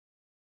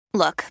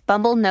Look,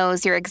 Bumble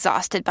knows you're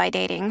exhausted by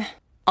dating.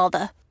 All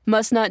the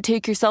must not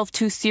take yourself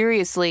too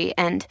seriously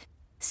and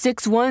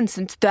 6'1"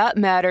 since that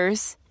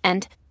matters.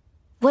 And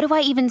what do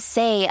I even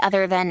say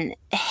other than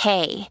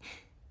hey?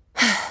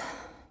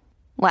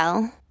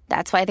 Well,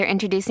 that's why they're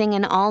introducing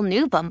an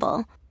all-new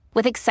Bumble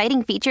with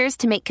exciting features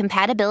to make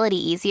compatibility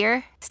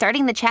easier,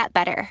 starting the chat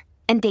better,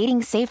 and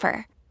dating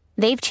safer.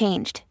 They've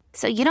changed,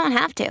 so you don't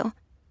have to.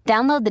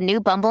 Download the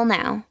new Bumble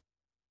now.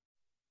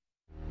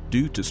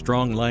 Due to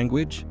strong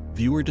language,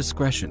 viewer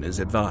discretion is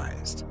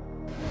advised.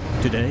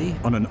 Today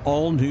on an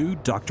all-new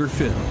Dr.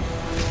 Phil.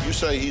 You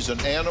say he's an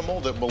animal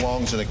that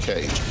belongs in a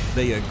cage.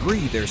 They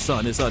agree their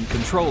son is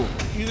uncontrollable.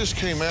 You just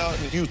came out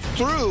and you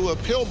threw a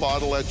pill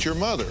bottle at your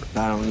mother.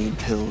 I don't need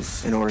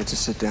pills in order to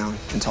sit down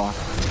and talk.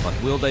 But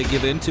will they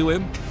give in to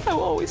him? I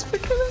will always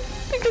forgive him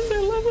because I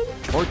love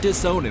him. Or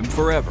disown him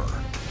forever?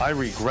 I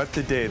regret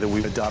the day that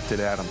we adopted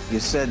Adam. You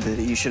said that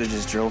you should have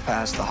just drove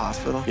past the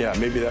hospital? Yeah,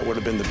 maybe that would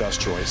have been the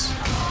best choice.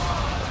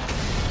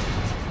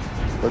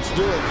 Let's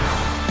do it.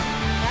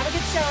 Have a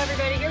good show,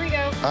 everybody. Here we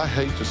go. I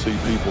hate to see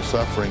people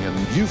suffering, and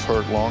you've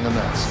hurt long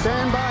enough.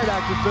 Stand by,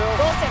 Dr. Phil.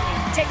 Roll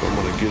 70. Take I'm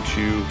going to get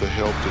you the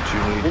help that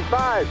you need. In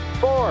 5,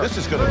 4. This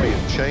is going to be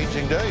a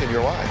changing day in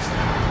your life.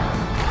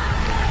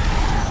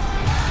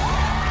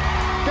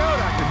 Go,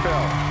 Dr.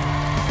 Phil.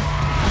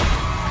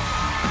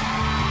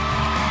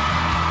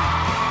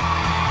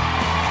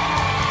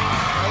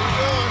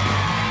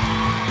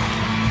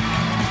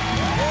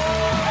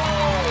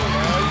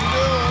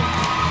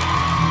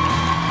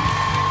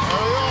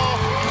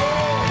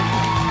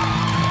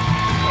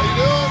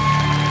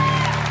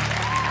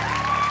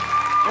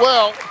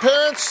 Well,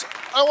 parents,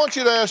 I want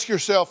you to ask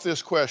yourself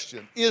this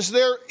question. Is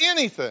there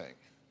anything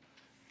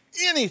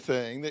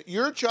that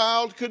your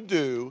child could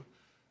do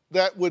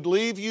that would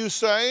leave you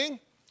saying,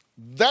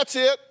 that's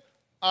it,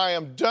 I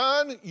am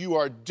done, you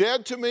are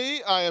dead to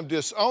me, I am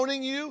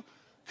disowning you,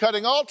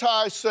 cutting all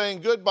ties,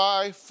 saying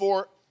goodbye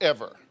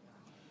forever?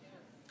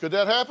 Could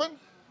that happen?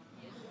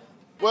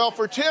 Well,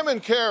 for Tim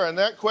and Karen,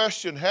 that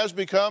question has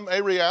become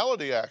a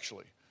reality,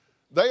 actually.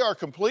 They are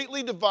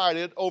completely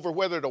divided over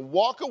whether to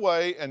walk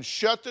away and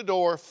shut the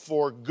door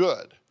for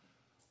good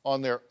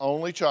on their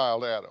only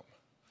child, Adam.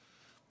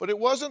 But it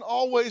wasn't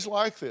always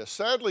like this.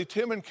 Sadly,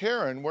 Tim and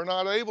Karen were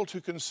not able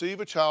to conceive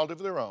a child of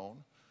their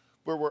own,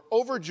 but were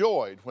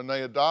overjoyed when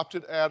they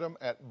adopted Adam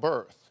at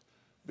birth,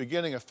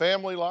 beginning a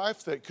family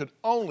life that could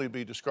only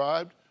be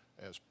described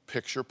as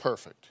picture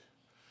perfect.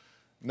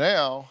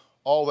 Now,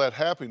 all that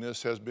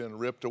happiness has been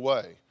ripped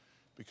away,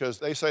 because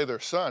they say their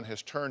son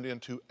has turned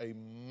into a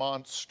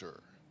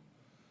monster.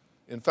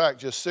 In fact,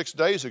 just 6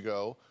 days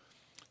ago,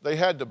 they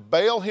had to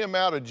bail him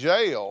out of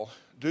jail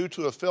due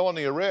to a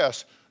felony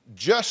arrest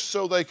just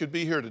so they could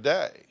be here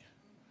today.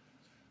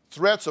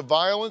 Threats of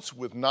violence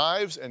with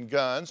knives and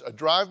guns, a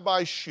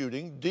drive-by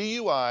shooting,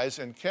 DUIs,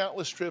 and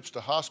countless trips to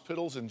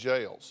hospitals and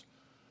jails.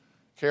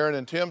 Karen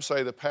and Tim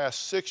say the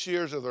past 6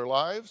 years of their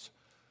lives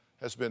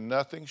has been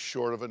nothing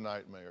short of a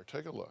nightmare.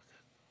 Take a look.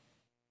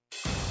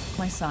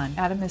 My son,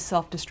 Adam, is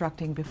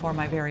self-destructing before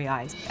my very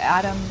eyes.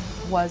 Adam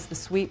was the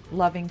sweet,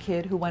 loving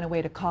kid who went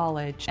away to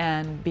college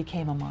and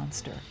became a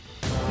monster.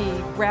 He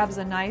grabs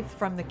a knife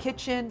from the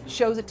kitchen,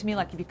 shows it to me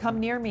like, if you come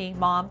near me,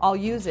 Mom, I'll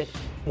use it.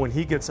 When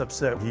he gets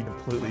upset, he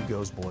completely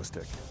goes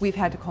ballistic. We've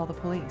had to call the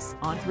police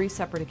on 3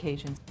 separate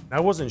occasions. I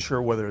wasn't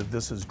sure whether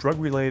this is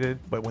drug-related,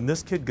 but when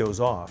this kid goes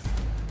off,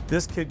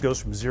 this kid goes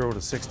from 0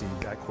 to 60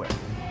 that quick.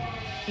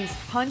 He's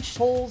punched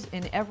holes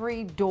in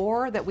every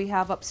door that we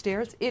have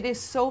upstairs. It is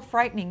so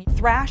frightening.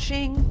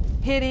 Thrashing,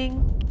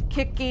 hitting,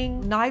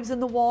 kicking, knives in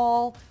the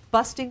wall,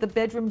 busting the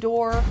bedroom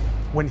door.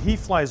 When he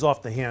flies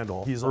off the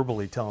handle, he's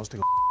verbally telling us to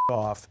go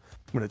off.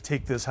 I'm going to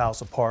take this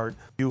house apart.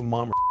 You,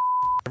 Mom, are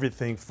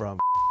everything from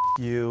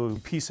you,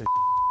 piece of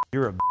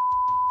you're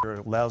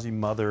a lousy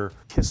mother,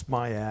 kiss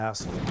my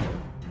ass.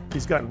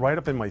 He's gotten right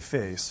up in my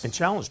face and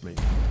challenged me.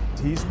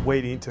 He's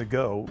waiting to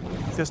go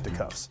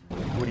fisticuffs.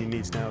 What he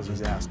needs now is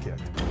his ass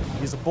kicked.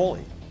 He's a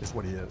bully, is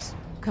what he is.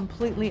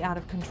 Completely out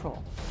of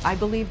control. I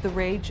believe the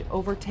rage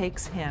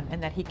overtakes him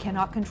and that he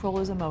cannot control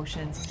his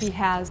emotions. He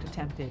has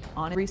attempted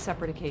on 3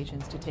 separate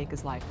occasions to take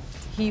his life.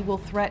 He will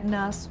threaten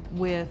us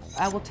with,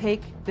 I will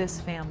take this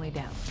family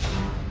down.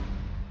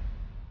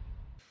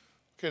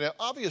 Okay, now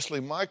obviously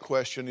my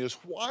question is,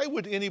 why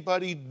would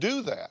anybody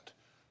do that?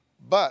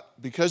 But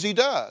because he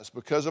does,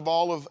 because of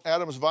all of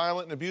Adam's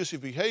violent and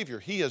abusive behavior,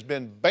 he has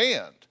been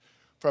banned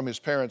from his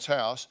parents'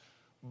 house,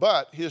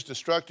 but his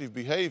destructive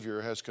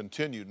behavior has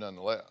continued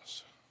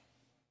nonetheless.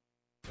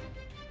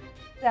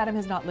 Adam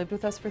has not lived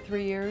with us for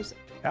 3 years.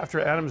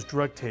 After Adam's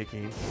drug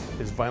taking,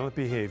 his violent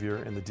behavior,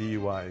 and the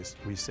DUIs,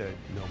 we said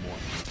no more.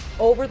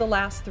 Over the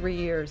last 3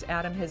 years,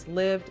 Adam has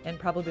lived and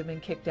probably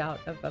been kicked out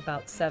of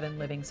about 7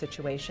 living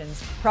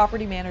situations.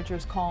 Property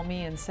managers call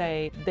me and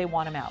say they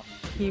want him out.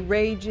 He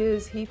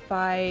rages, he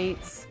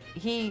fights.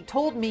 He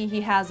told me he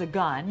has a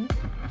gun.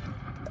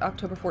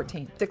 October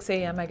 14th, 6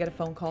 a.m. I get a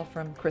phone call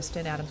from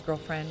Kristen, Adam's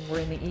girlfriend. We're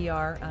in the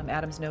ER.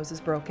 Adam's nose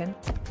is broken.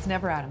 It's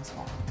never Adam's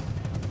fault.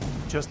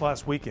 Just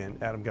last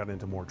weekend, Adam got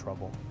into more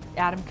trouble.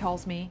 Adam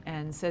calls me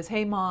and says,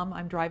 "Hey Mom,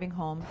 I'm driving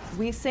home."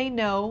 We say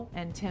no,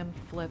 and Tim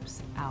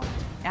flips out.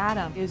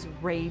 Adam is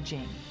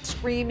raging,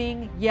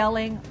 screaming,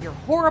 yelling, "You're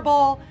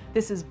horrible,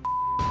 this is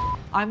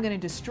I'm gonna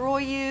destroy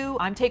you,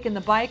 I'm taking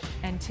the bike."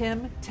 And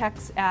Tim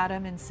texts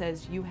Adam and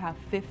says, "You have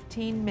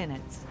 15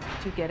 minutes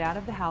to get out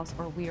of the house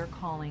or we are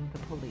calling the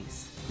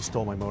police." He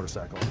stole my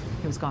motorcycle.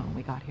 He was gone when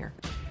we got here.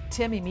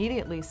 Tim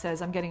immediately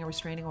says, "I'm getting a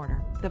restraining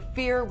order." The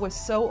fear was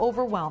so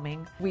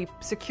overwhelming. We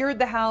secured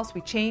the house,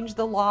 we changed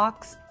the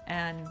locks,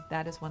 and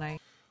that is when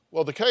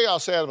Well, the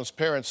chaos Adam's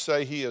parents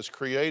say he has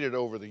created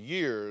over the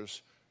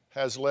years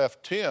has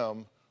left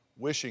Tim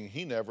wishing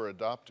he never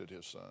adopted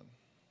his son.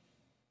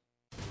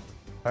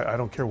 I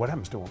don't care what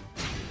happens to him.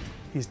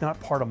 He's not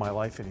part of my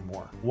life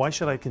anymore. Why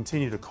should I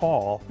continue to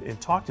call and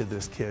talk to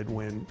this kid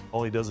when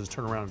all he does is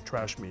turn around and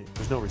trash me?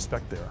 There's no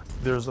respect there.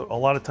 There's a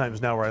lot of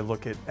times now where I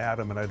look at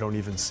Adam and I don't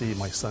even see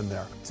my son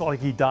there. It's like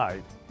he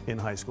died in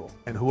high school.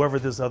 And whoever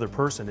this other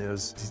person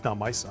is, he's not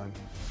my son.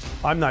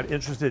 I'm not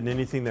interested in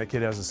anything that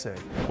kid has to say.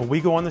 When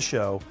we go on the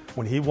show,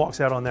 when he walks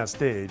out on that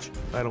stage,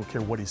 I don't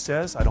care what he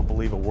says. I don't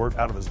believe a word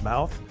out of his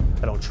mouth.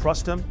 I don't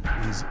trust him.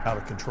 He's out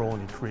of control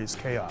and he creates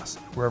chaos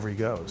wherever he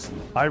goes.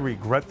 I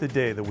regret the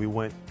day that we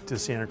went to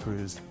Santa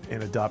Cruz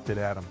and adopted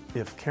Adam.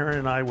 If Karen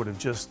and I would have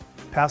just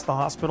passed the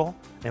hospital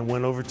and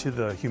went over to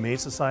the Humane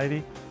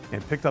Society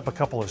and picked up a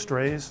couple of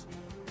strays,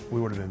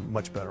 we would have been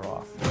much better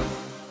off.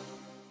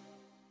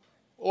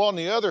 Well, on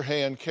the other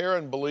hand,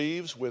 Karen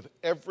believes with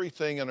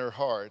everything in her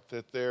heart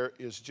that there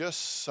is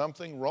just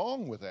something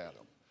wrong with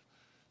Adam.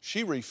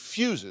 She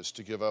refuses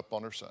to give up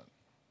on her son.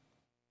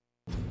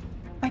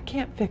 I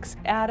can't fix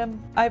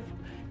Adam. I've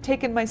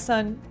taken my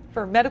son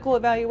for medical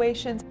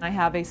evaluations. I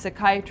have a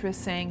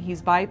psychiatrist saying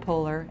he's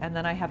bipolar, and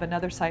then I have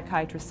another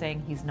psychiatrist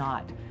saying he's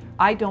not.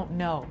 I don't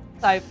know.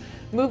 I've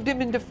moved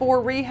him into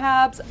 4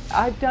 rehabs.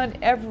 I've done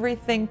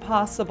everything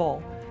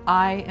possible.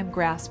 I am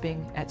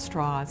grasping at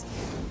straws.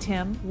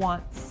 Tim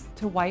wants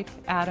to wipe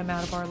Adam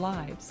out of our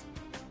lives,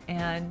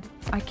 and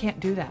I can't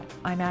do that.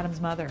 I'm Adam's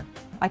mother.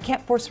 I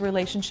can't force a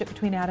relationship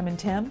between Adam and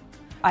Tim.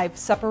 I've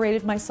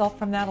separated myself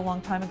from that a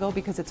long time ago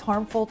because it's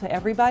harmful to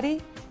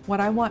everybody. What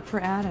I want for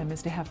Adam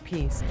is to have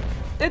peace.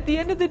 At the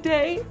end of the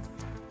day,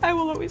 I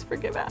will always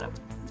forgive Adam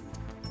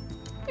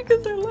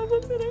because I love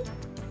him and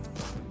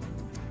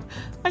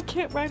I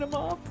can't write him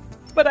off.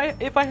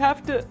 But if I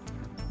have to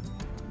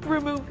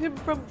remove him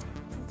from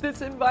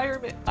this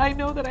environment, I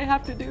know that I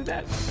have to do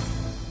that.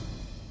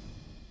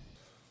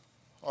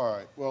 All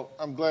right, well,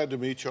 I'm glad to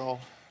meet y'all.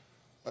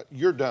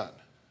 You're done.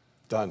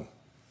 Done.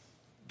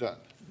 Done.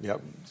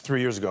 Yep.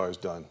 3 years ago, I was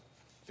done.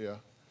 Yeah?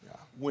 Yeah.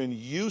 When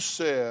you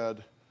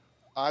said,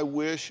 "I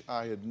wish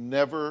I had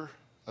never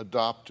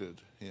adopted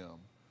him,"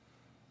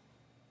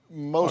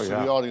 most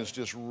of the audience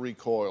just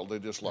recoiled. They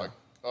just like,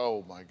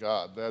 "Oh my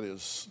God, that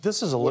is..."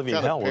 This is a living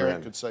hell What kind of we're parent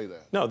in. could say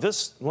that? No,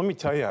 let me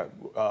tell you,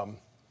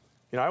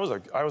 you know,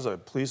 I was a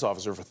police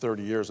officer for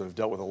 30 years and have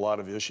dealt with a lot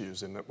of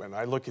issues. And when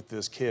I look at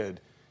this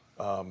kid,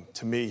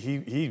 to me,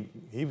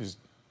 he was,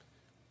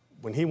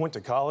 when he went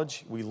to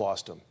college, we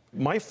lost him.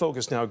 My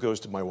focus now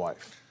goes to my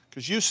wife.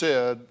 Because you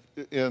said,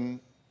 in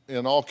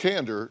all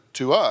candor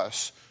to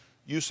us,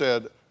 you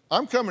said,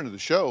 "I'm coming to the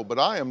show, but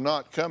I am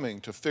not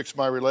coming to fix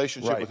my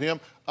relationship with him.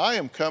 I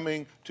am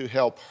coming to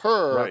help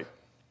her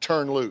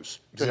turn loose,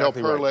 to help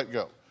her let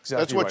go."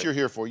 That's what you're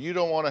here for. You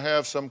don't want to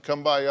have some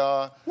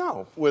kumbaya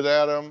with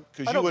Adam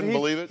because you wouldn't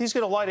believe it? He's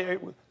going to lie to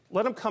you.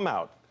 Let him come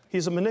out.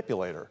 He's a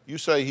manipulator. You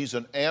say he's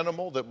an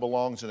animal that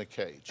belongs in a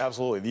cage.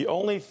 Absolutely. The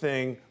only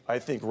thing I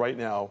think right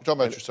now... You're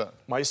talking about your son.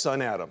 My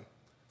son, Adam,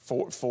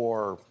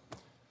 I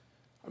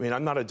mean,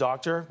 I'm not a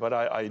doctor, but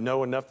I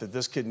know enough that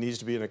this kid needs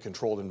to be in a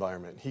controlled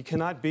environment. He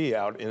cannot be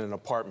out in an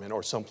apartment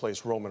or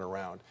someplace roaming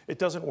around. It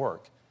doesn't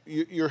work.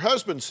 Your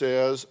husband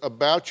says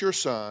about your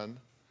son,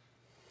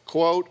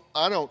 quote,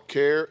 "I don't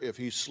care if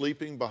he's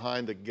sleeping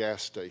behind a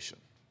gas station."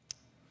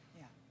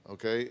 Yeah.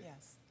 Okay?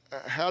 Yes.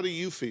 How do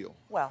you feel?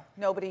 Well,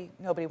 nobody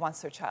wants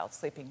their child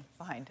sleeping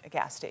behind a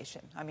gas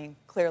station. I mean,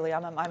 clearly,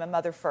 I'm a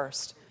mother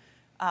first.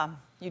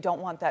 You don't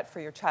want that for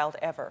your child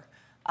ever.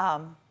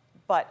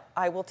 But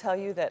I will tell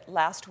you that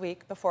last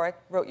week, before I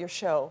wrote your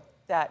show,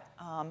 that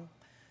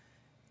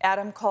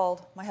Adam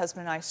called my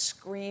husband and I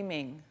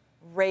screaming,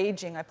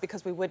 raging,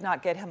 because we would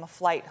not get him a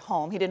flight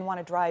home. He didn't want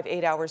to drive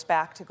 8 hours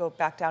back to go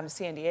back down to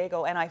San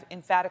Diego, and I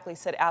emphatically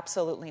said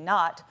absolutely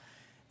not.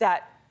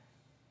 That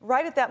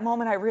right at that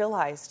moment I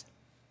realized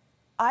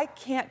I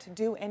can't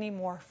do any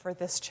more for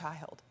this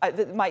child,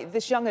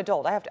 this young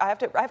adult. I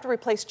have to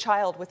replace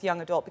child with young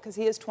adult because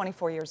he is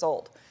 24 years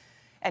old.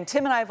 And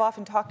Tim and I have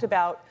often talked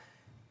about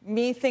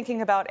me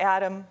thinking about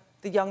Adam,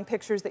 the young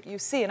pictures that you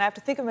see, and I have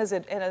to think of him as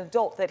an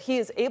adult, that he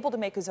is able to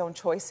make his own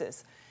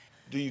choices.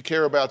 Do you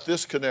care about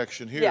this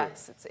connection here?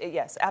 Yes,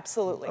 yes,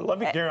 absolutely.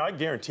 I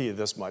guarantee you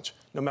this much.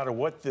 No matter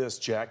what this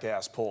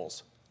jackass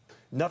pulls,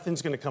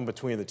 nothing's going to come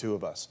between the two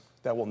of us.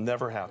 That will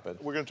never happen.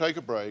 We're going to take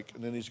a break,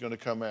 and then he's going to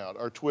come out.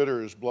 Our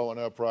Twitter is blowing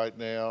up right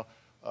now.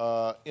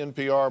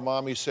 NPR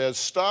Mommy says,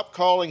 "Stop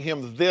calling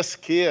him this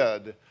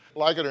kid.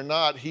 Like it or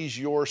not, he's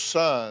your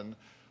son."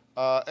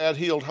 At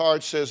Healed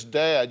Heart says,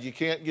 Dad, you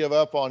can't give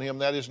up on him.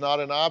 That is not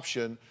an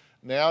option.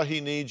 Now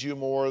he needs you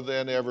more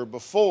than ever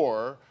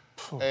before.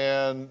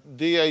 And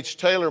D.H.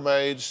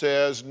 TaylorMade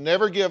says,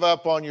 never give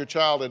up on your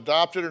child,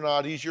 adopted or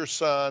not. He's your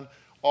son,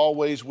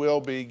 always will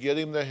be. Get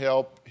him the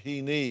help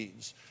he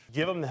needs.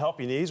 Give him the help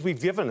he needs?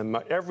 We've given him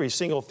every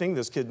single thing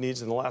this kid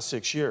needs in the last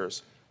 6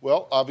 years.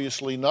 Well,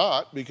 obviously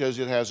not, because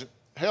it hasn't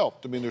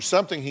helped. I mean, there's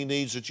something he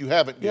needs that you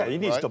haven't given. Yeah, he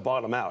needs right? to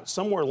bottom out.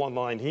 Somewhere along the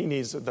line, he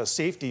needs the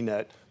safety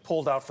net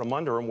pulled out from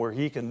under him where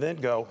he can then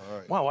go,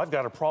 wow, I've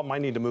got a problem. I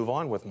need to move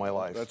on with my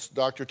life. That's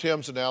Dr.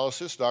 Tim's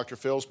analysis. Dr.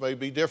 Phil's may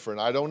be different.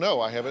 I don't know.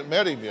 I haven't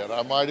met him yet.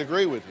 I might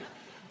agree with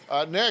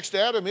you. Next,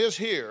 Adam is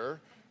here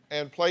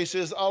and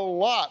places a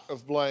lot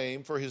of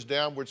blame for his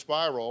downward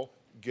spiral.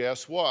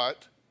 Guess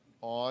what?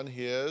 On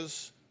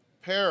his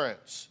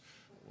parents.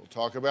 We'll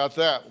talk about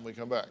that when we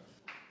come back.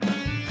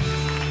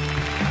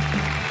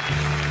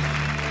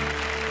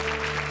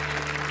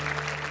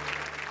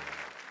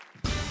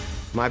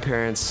 My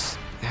parents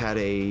had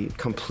a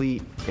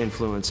complete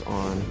influence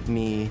on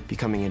me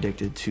becoming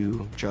addicted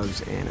to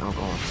drugs and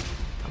alcohol.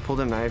 I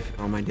pulled a knife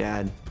on my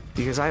dad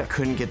because I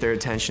couldn't get their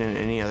attention in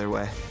any other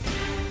way.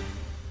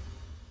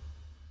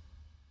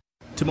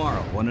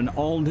 Tomorrow on an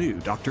all-new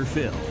Dr.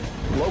 Phil.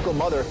 Local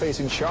mother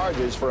facing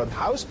charges for a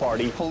house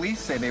party. Police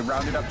say they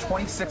rounded up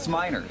 26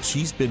 minors.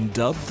 She's been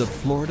dubbed the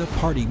Florida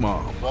Party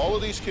Mom. All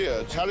of these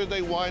kids, how did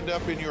they wind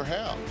up in your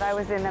house? I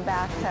was in the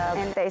bathtub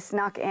and they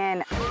snuck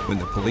in. When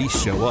the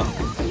police show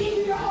up. You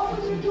need to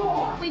open the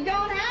door. We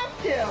don't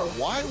have to.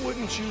 Why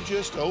wouldn't you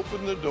just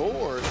open the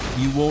door?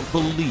 You won't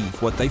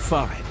believe what they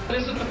find.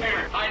 This is the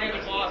parent hiding in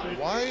the closet.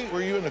 Why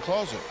were you in the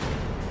closet?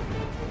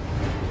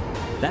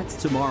 That's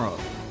tomorrow.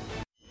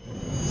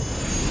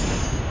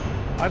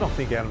 I don't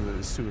think Adam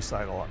is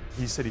suicidal.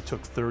 He said he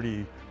took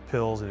 30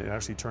 pills and it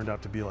actually turned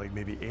out to be like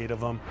maybe 8 of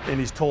them. And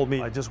he's told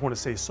me, I just want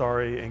to say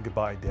sorry and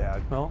goodbye,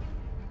 Dad. Well,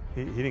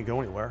 he didn't go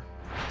anywhere.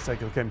 It's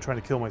like, okay, I'm trying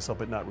to kill myself,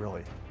 but not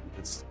really.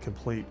 It's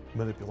complete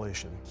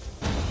manipulation.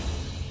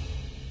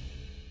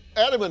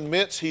 Adam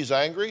admits he's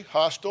angry,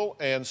 hostile,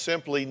 and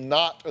simply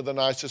not the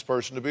nicest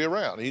person to be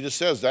around. He just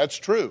says that's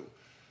true.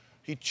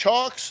 He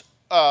chalks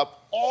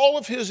up all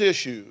of his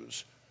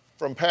issues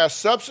from past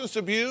substance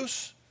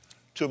abuse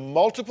to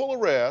multiple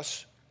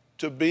arrests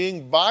to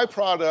being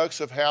byproducts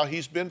of how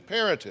he's been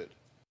parented.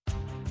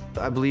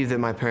 I believe that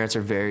my parents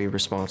are very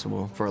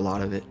responsible for a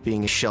lot of it.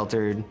 Being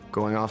sheltered,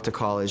 going off to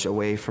college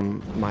away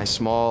from my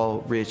small,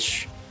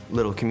 rich,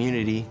 little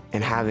community,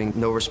 and having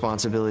no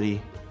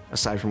responsibility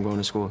aside from going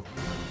to school.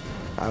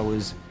 I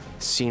was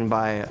seen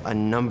by a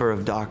number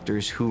of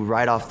doctors who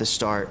right off the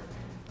start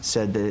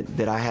said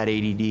that I had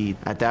ADD.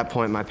 At that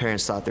point, my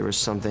parents thought there was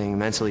something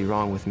mentally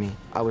wrong with me.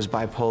 I was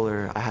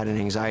bipolar, I had an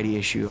anxiety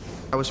issue.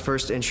 I was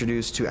first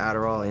introduced to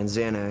Adderall and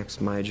Xanax,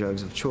 my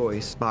drugs of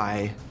choice,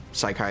 by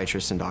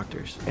psychiatrists and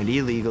doctors. And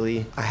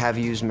illegally, I have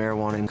used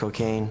marijuana and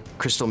cocaine,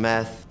 crystal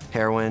meth,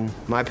 heroin.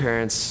 My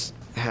parents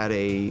had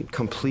a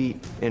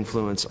complete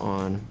influence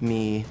on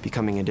me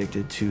becoming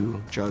addicted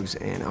to drugs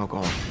and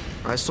alcohol.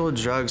 I sold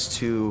drugs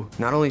to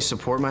not only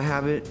support my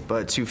habit,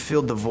 but to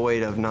fill the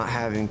void of not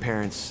having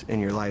parents in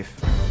your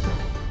life.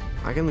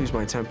 I can lose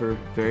my temper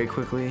very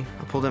quickly.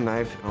 I pulled a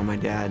knife on my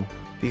dad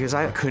because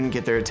I couldn't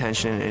get their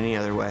attention in any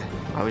other way.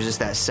 I was just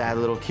that sad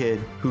little kid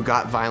who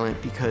got violent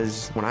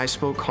because when I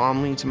spoke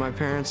calmly to my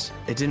parents,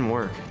 it didn't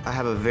work. I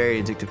have a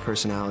very addictive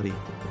personality.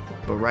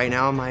 But right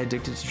now, am I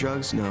addicted to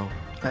drugs? No.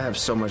 I have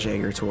so much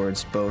anger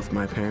towards both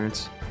my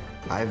parents.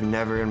 I've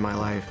never in my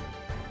life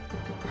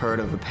heard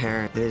of a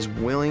parent that is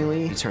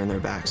willingly turned their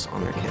backs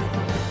on their kid.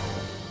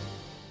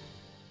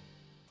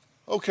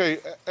 Okay,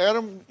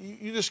 Adam,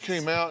 you just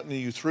came out and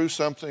you threw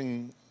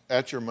something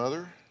at your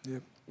mother?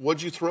 Yep.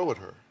 What'd you throw at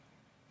her?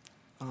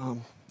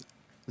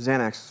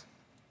 Xanax.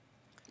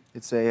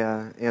 It's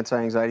a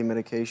anti-anxiety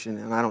medication,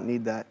 and I don't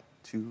need that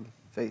to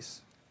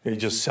face. You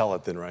just sell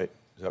it then, right?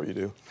 Is that what you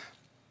do?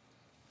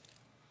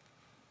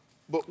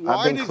 But why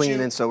I've been did clean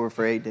you... and sober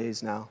for 8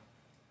 days now,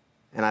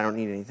 and I don't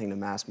need anything to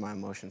mask my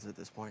emotions at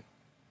this point.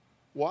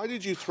 Why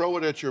did you throw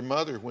it at your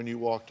mother when you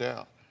walked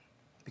out?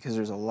 Because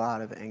there's a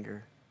lot of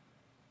anger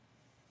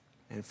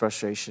and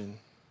frustration.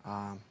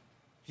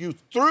 You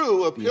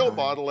threw a pill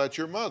bottle at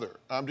your mother.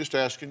 I'm just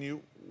asking you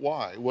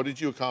why. What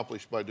did you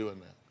accomplish by doing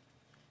that?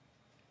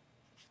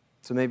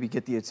 To maybe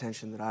get the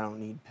attention that I don't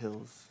need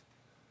pills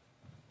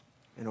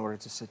in order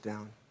to sit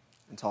down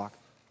and talk.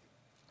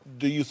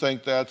 Do you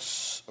think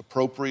that's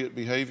appropriate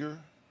behavior?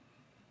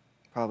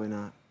 Probably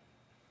not.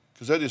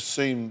 Because that just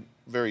seemed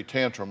very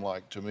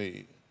tantrum-like to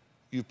me.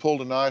 You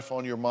pulled a knife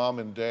on your mom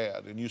and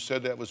dad, and you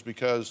said that was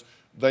because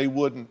they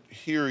wouldn't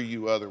hear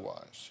you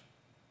otherwise.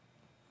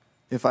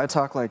 If I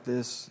talk like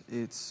this,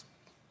 it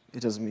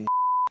doesn't mean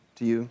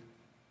to you.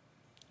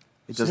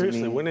 It doesn't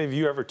Seriously, mean... when have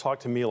you ever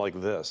talked to me like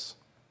this?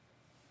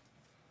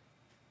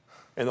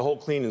 And the whole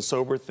clean and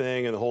sober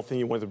thing and the whole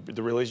thing, when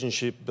the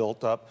relationship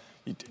built up,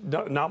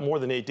 not more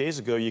than 8 days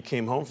ago, you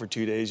came home for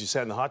 2 days, you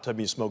sat in the hot tub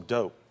and you smoked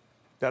dope.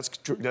 That's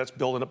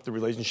building up the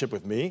relationship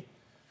with me.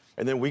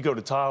 And then we go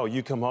to Tahoe,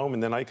 you come home,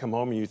 and then I come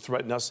home and you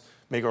threaten us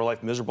make our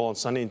life miserable on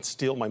Sunday and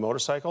steal my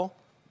motorcycle?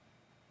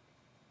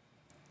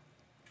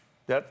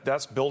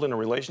 That's building a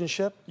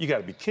relationship? You got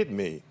to be kidding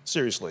me.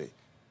 Seriously.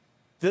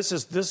 This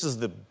is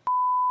the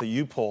that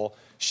you pull.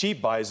 She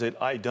buys it,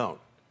 I don't.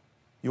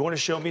 You want to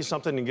show me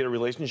something and get a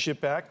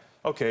relationship back?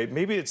 Okay,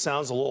 maybe it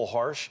sounds a little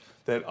harsh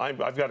that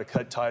I've got to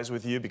cut ties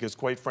with you because,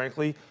 quite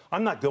frankly,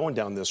 I'm not going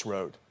down this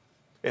road.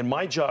 And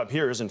my job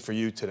here isn't for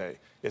you today.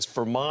 It's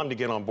for Mom to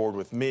get on board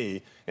with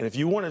me. And if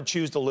you want to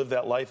choose to live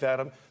that life,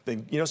 Adam,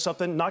 then you know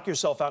something? Knock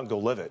yourself out and go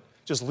live it.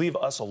 Just leave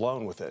us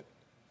alone with it.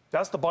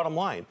 That's the bottom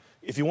line.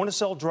 If you want to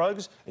sell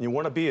drugs and you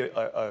want to be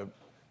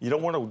you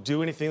don't want to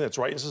do anything that's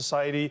right in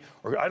society,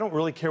 or I don't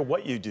really care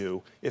what you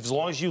do, as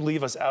long as you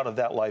leave us out of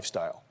that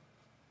lifestyle.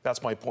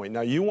 That's my point.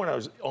 Now, you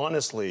want to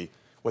honestly,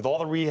 with all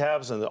the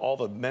rehabs and all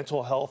the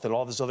mental health and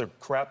all this other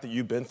crap that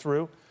you've been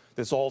through,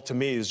 that's all to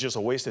me is just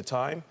a waste of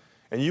time.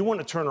 And you want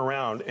to turn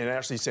around and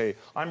actually say,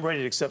 I'm ready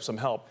to accept some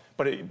help.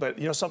 But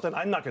you know something?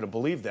 I'm not going to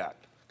believe that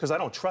because I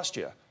don't trust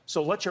you.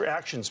 So let your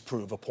actions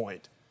prove a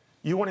point.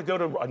 You want to go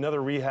to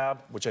another rehab,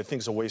 which I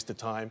think is a waste of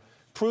time,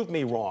 prove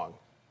me wrong.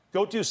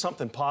 Go do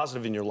something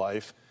positive in your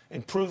life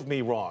and prove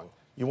me wrong.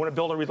 You want to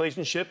build a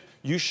relationship?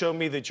 You show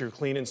me that you're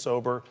clean and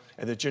sober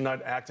and that you're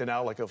not acting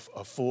out like a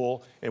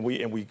fool, and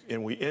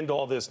we end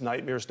all this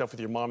nightmare stuff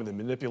with your mom and the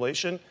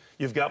manipulation.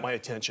 You've got my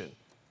attention.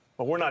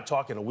 But we're not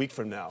talking a week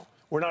from now.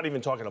 We're not even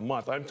talking a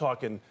month. I'm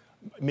talking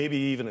maybe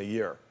even a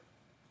year.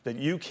 That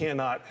you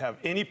cannot have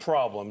any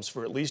problems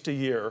for at least a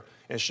year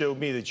and show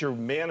me that you're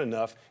man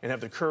enough and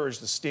have the courage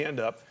to stand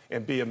up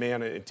and be a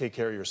man and take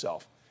care of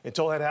yourself.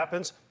 Until that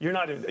happens, you're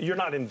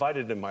not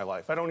invited in my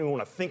life. I don't even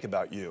want to think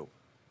about you.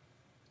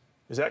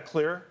 Is that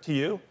clear to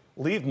you?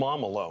 Leave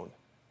Mom alone.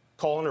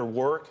 Calling her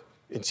work,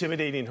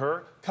 intimidating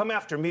her. Come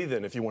after me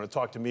then if you want to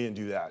talk to me and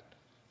do that.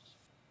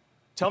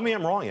 Tell me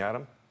I'm wrong,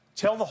 Adam.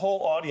 Tell the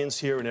whole audience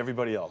here and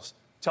everybody else.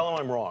 Tell them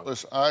I'm wrong.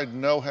 Listen, I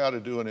know how to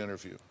do an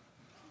interview,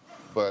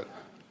 but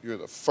you're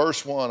the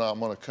first one I'm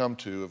going to come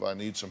to if I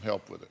need some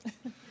help with it.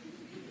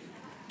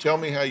 Tell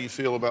me how you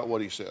feel about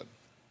what he said.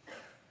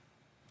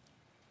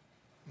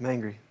 I'm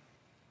angry.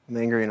 I'm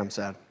angry and I'm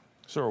sad.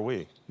 So are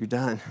we. You're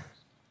done.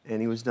 And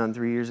he was done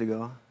 3 years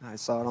ago. I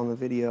saw it on the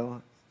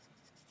video.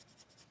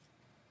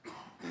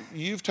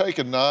 You've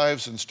taken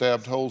knives and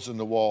stabbed holes in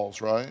the walls,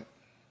 right?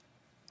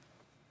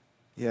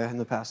 Yeah, in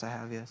the past I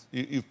have, yes.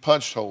 You've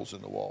punched holes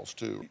in the walls,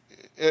 too.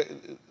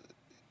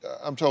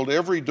 I'm told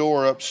every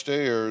door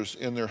upstairs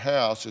in their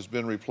house has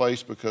been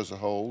replaced because of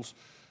holes,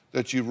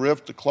 that you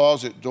ripped the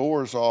closet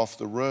doors off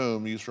the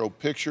room, you throw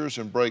pictures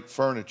and break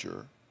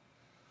furniture.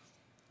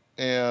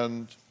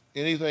 And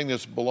anything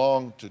that's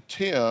belonged to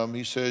Tim,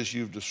 he says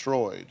you've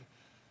destroyed.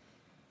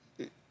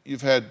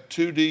 You've had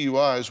 2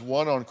 DUIs,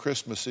 one on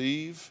Christmas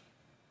Eve.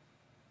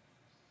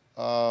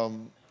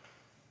 You've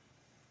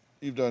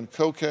done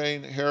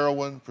cocaine,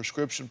 heroin,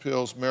 prescription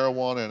pills,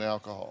 marijuana, and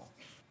alcohol.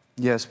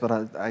 Yes,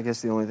 but I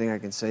guess the only thing I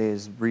can say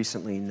is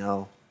recently,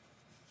 no.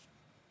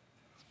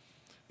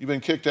 You've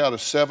been kicked out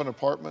of 7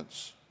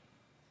 apartments.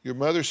 Your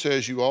mother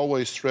says you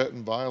always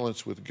threaten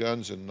violence with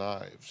guns and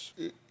knives.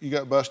 You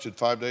got busted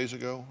 5 days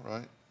ago,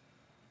 right?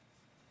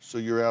 So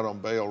you're out on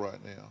bail right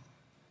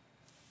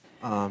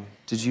now.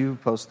 Did you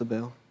post the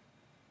bail?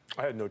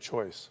 I had no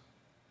choice.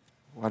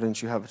 Why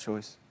didn't you have a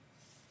choice?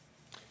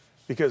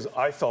 Because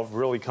I felt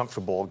really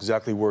comfortable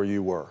exactly where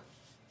you were.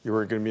 You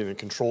were going to be in a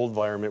controlled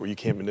environment where you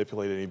can't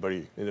manipulate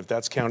anybody. And if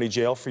that's county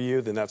jail for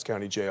you, then that's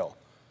county jail.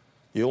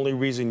 The only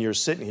reason you're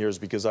sitting here is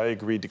because I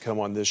agreed to come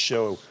on this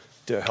show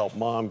to help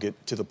Mom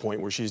get to the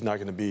point where she's not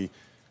going to be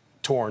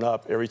torn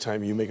up every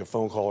time you make a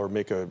phone call or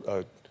make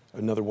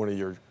another one of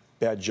your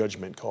bad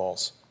judgment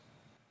calls.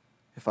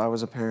 If I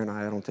was a parent,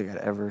 I don't think I'd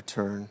ever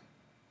turn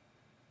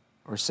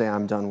or say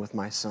I'm done with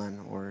my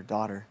son or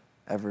daughter,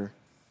 ever.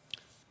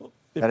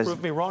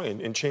 Prove me wrong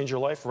and change your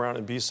life around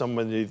and be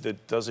somebody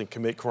that doesn't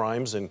commit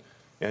crimes and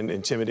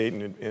intimidate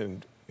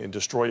and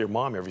destroy your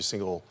mom every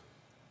single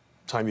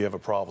time you have a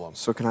problem.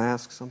 So can I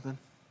ask something?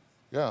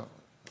 Yeah.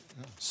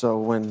 So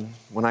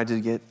when I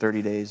did get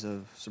 30 days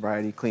of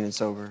sobriety, clean and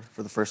sober,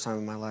 for the first time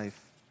in my life,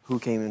 who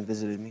came and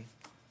visited me?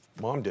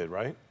 Mom did,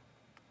 right?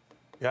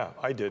 Yeah,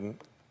 I didn't.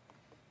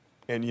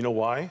 And you know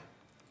why?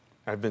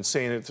 I've been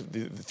saying it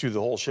through the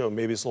whole show.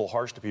 Maybe it's a little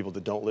harsh to people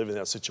that don't live in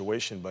that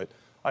situation, but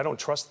I don't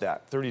trust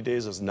that. 30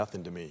 days is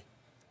nothing to me.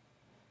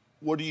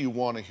 What do you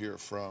want to hear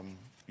from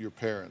your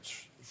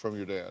parents, from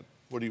your dad?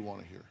 What do you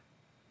want to hear?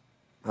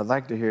 I'd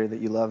like to hear that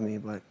you love me,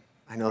 but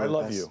I know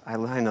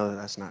I know that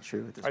that's not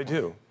true at this point. I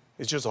do.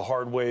 It's just a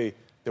hard way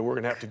that we're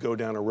going to have to go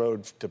down a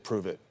road to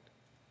prove it.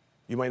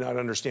 You might not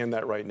understand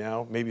that right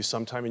now, maybe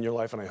sometime in your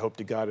life, and I hope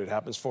to God it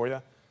happens for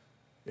you.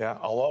 Yeah,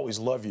 I'll always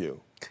love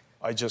you.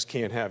 I just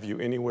can't have you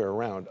anywhere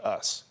around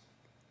us.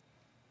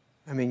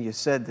 I mean, you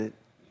said that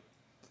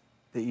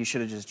you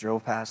should have just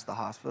drove past the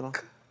hospital.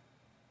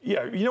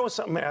 Yeah, you know what,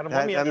 something, Adam?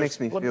 That makes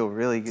me feel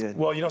really good.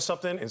 Well, you know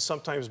something? And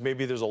sometimes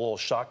maybe there's a little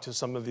shock to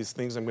some of these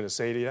things I'm going to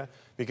say to you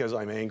because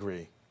I'm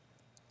angry.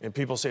 And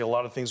people say a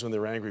lot of things when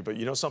they're angry. But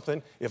you know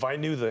something? If I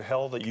knew the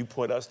hell that you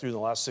put us through in the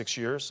last 6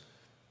 years,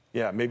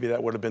 yeah, maybe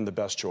that would have been the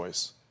best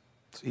choice.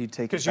 So you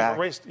take it Because back? you've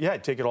erased, yeah,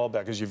 take it all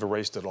back because you've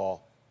erased it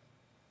all.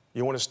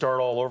 You want to start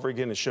all over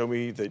again and show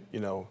me that, you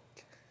know,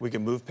 we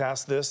can move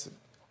past this?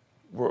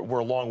 We're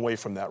a long way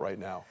from that right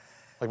now.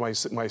 Like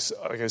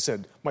like I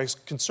said, my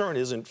concern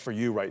isn't for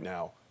you right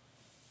now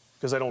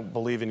because I don't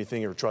believe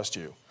anything or trust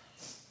you.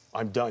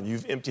 I'm done.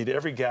 You've emptied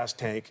every gas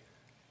tank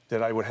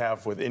that I would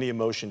have with any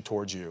emotion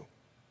towards you,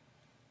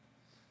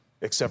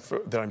 except for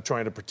that I'm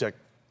trying to protect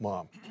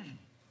Mom.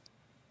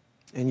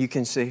 And you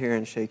can sit here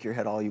and shake your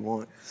head all you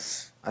want.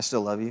 I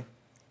still love you.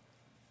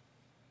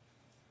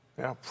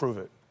 Yeah, prove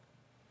it.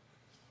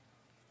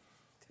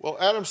 Well,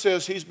 Adam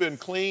says he's been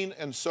clean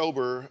and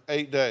sober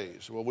 8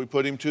 days. Well, we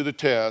put him to the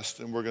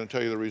test, and we're going to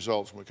tell you the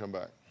results when we come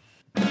back.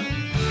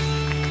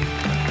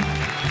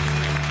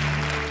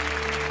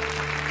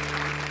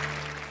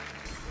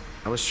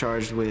 I was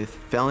charged with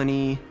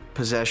felony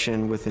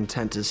possession with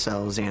intent to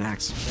sell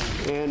Xanax.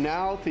 And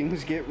now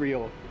things get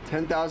real.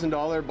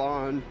 $10,000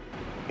 bond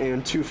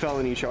and 2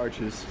 felony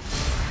charges.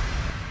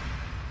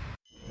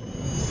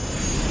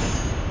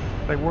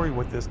 I worry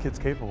what this kid's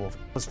capable of.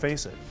 Let's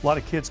face it, a lot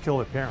of kids kill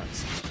their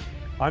parents.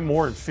 I'm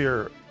more in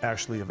fear,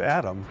 actually, of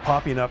Adam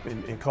popping up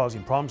and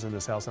causing problems in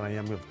this house than I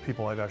am with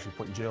people I've actually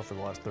put in jail for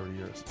the last 30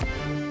 years.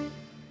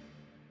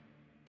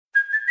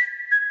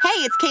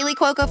 Hey, it's Kaylee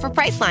Cuoco for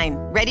Priceline.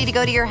 Ready to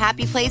go to your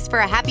happy place for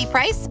a happy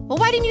price? Well,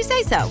 why didn't you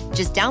say so?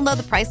 Just download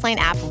the Priceline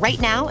app right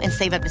now and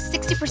save up to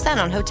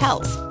 60% on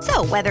hotels.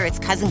 So whether it's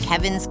Cousin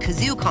Kevin's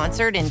Kazoo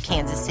Concert in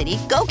Kansas City,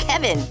 go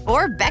Kevin,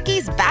 or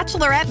Becky's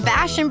Bachelorette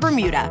Bash in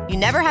Bermuda, you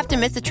never have to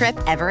miss a trip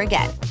ever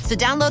again. So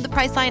download the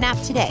Priceline app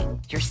today.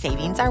 Your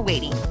savings are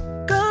waiting.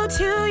 Go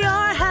to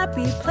your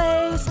happy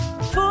place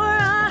for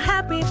a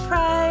happy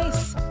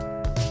price.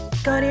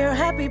 Go to your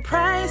happy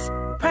price,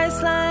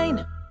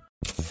 Priceline.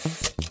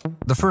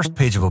 The first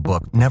page of a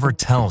book never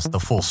tells the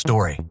full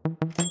story.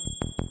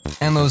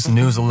 And those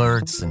news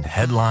alerts and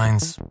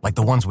headlines, like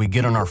the ones we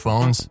get on our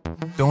phones,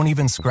 don't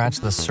even scratch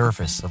the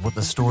surface of what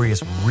the story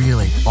is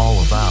really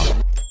all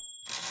about.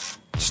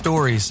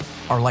 Stories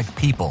are like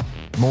people,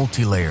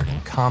 multi-layered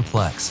and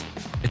complex.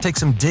 It takes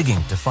some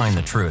digging to find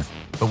the truth,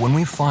 but when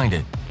we find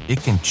it,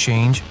 it can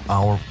change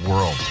our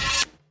world.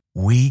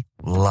 We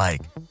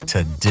like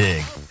to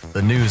dig.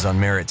 The news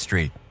on Merritt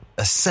Street.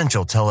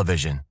 Essential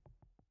television.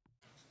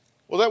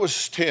 Well, that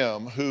was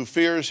Tim, who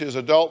fears his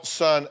adult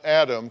son,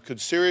 Adam, could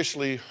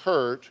seriously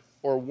hurt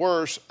or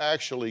worse,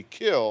 actually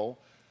kill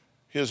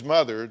his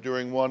mother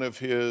during one of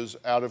his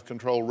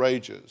out-of-control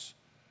rages.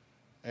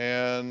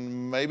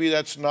 And maybe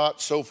that's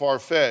not so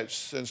far-fetched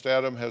since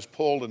Adam has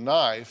pulled a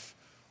knife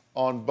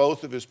on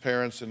both of his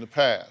parents in the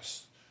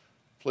past.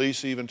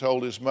 Police even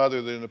told his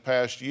mother that in the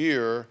past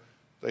year,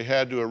 they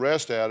had to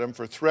arrest Adam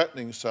for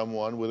threatening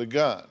someone with a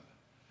gun.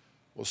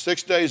 Well,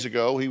 6 days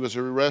ago, he was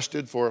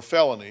arrested for a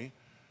felony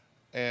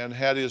and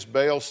had his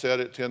bail set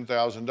at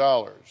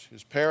 $10,000.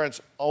 His parents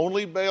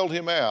only bailed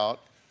him out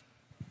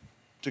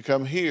to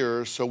come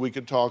here so we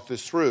could talk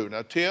this through.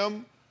 Now,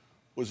 Tim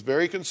was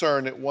very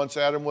concerned that once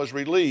Adam was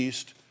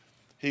released,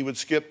 he would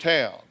skip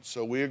town.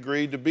 So we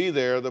agreed to be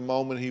there the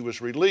moment he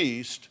was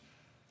released.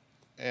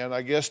 And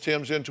I guess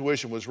Tim's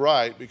intuition was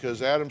right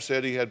because Adam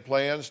said he had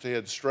plans to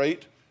head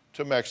straight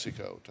to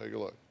Mexico. Take a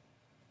look.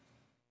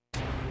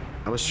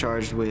 I was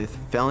charged with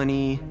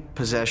felony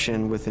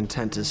possession with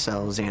intent to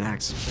sell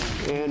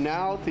Xanax. And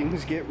now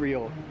things get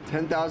real.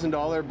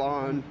 $10,000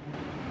 bond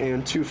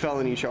and 2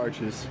 felony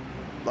charges.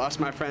 Lost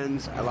my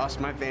friends, I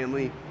lost my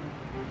family,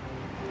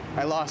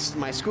 I lost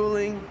my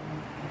schooling,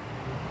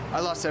 I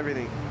lost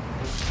everything.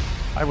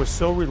 I was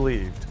so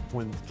relieved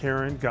when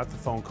Karen got the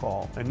phone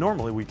call, and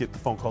normally we get the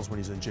phone calls when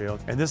he's in jail,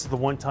 and this is the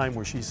one time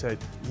where she said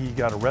he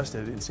got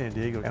arrested in San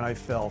Diego, and I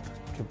felt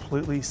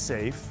completely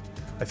safe.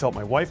 I felt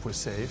my wife was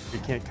safe. You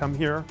can't come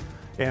here.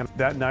 And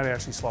that night I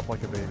actually slept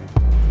like a baby.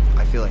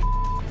 I feel like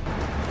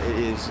it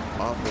is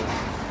awful.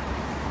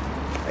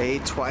 I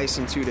ate twice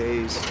in 2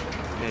 days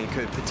and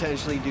could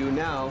potentially do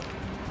now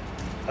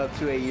up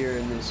to a year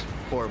in this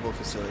horrible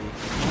facility.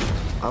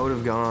 I would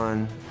have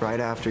gone right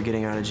after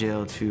getting out of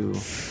jail to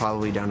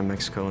probably down to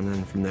Mexico, and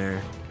then from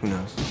there, who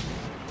knows?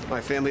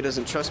 My family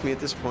doesn't trust me at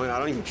this point. I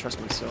don't even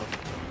trust myself.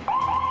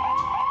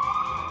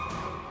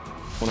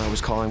 When I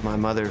was calling my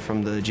mother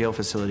from the jail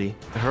facility,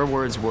 her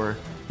words were,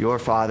 "Your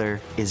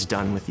father is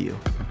done with you."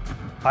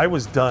 I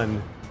was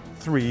done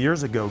 3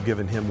 years ago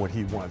giving him what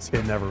he wants.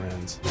 It never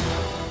ends.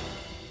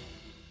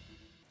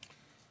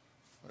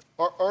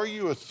 Are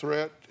you a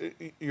threat?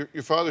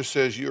 Your father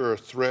says you're a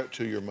threat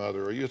to your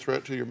mother. Are you a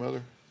threat to your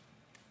mother?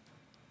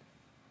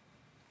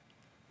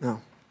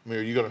 No. I mean,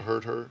 are you going to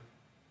hurt her?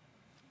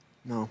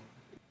 No.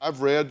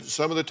 I've read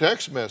some of the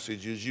text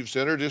messages you've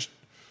sent her just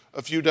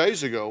a few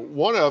days ago.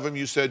 One of them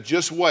you said,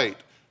 just wait.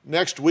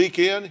 Next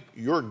weekend,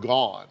 you're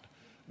gone.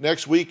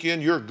 Next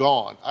weekend, you're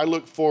gone. I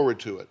look forward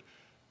to it.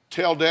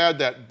 Tell Dad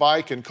that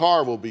bike and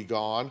car will be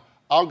gone.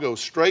 I'll go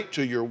straight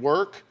to your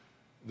work.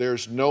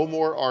 There's no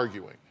more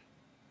arguing.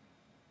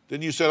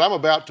 Then you said, I'm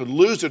about to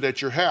lose it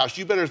at your house.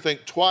 You better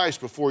think twice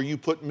before you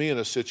put me in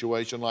a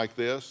situation like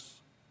this.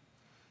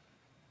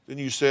 Then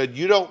you said,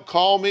 you don't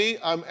call me,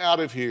 I'm out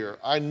of here.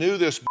 I knew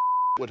this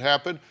would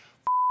happen.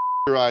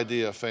 Your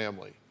idea,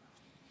 family.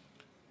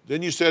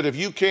 Then you said, if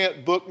you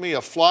can't book me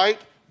a flight,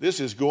 this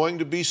is going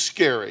to be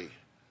scary.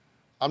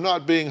 I'm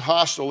not being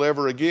hostile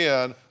ever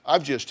again.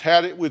 I've just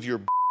had it with your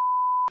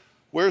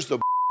Where's the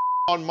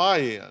on my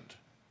end?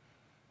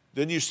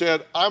 Then you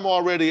said, I'm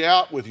already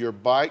out with your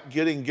bike,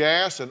 getting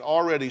gas, and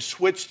already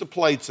switched the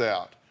plates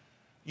out.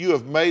 You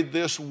have made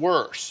this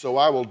worse, so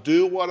I will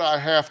do what I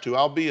have to.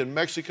 I'll be in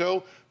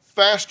Mexico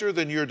faster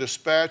than your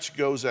dispatch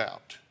goes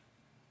out.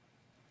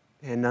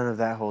 And none of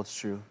that holds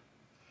true.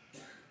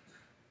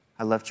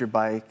 I left your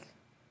bike.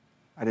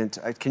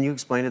 Can you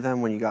explain to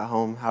them when you got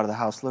home how the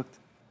house looked?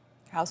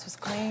 House was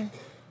clean.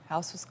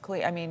 House was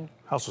clean. I mean...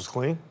 House was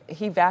clean?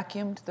 He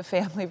vacuumed the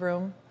family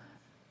room.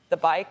 The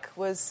bike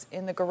was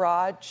in the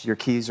garage. Your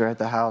keys are at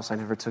the house. I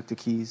never took the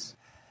keys.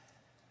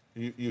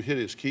 You hid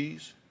his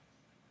keys?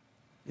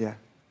 Yeah.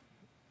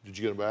 Did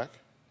you get them back?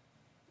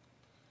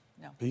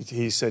 No.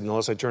 He said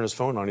unless I turn his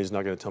phone on, he's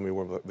not going to tell me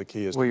where the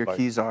key is. Well, your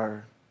keys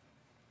are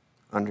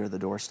under the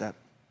doorstep.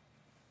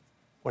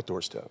 What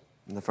doorstep?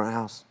 In the front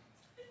house.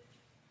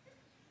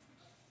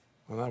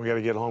 Well, now we got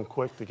to get home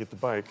quick to get the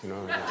bike, you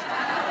know.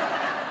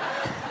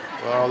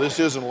 Well, this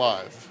isn't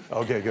live.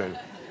 Okay, good.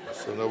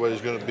 So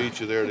nobody's going to beat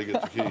you there to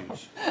get the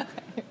keys.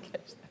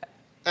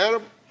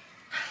 Adam,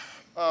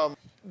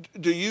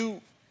 do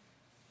you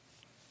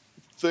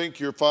think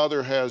your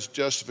father has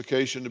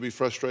justification to be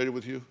frustrated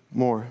with you?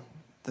 More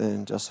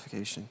than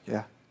justification,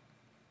 yeah.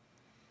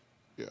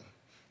 Yeah.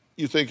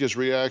 You think his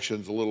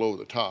reaction's a little over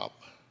the top?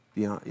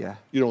 Beyond, yeah.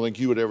 You don't think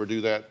you would ever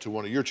do that to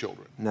one of your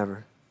children?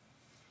 Never.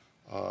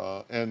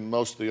 And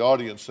most of the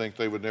audience think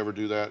they would never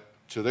do that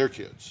to their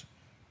kids.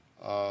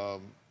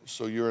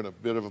 So you're in a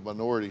bit of a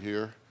minority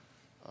here.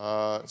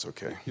 That's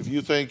okay. If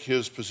you think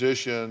his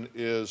position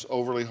is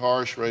overly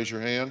harsh, raise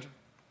your hand.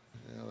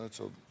 Yeah, that's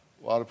a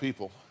lot of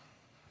people.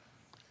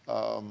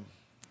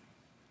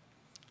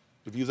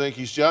 If you think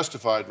he's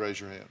justified, raise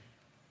your hand.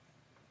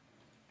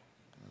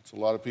 That's a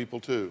lot of people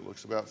too.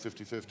 Looks about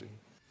 50-50.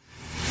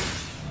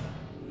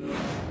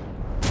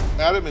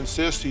 Adam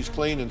insists he's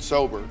clean and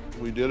sober.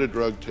 We did a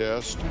drug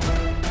test.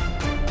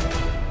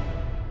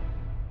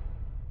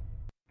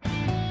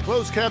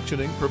 Closed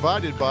captioning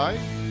provided by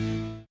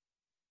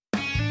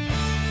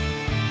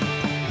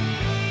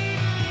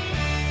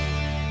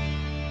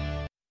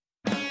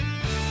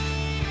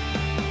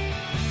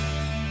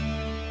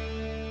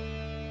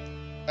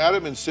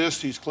Adam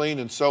insists he's clean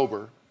and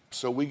sober,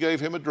 so we gave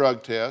him a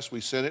drug test.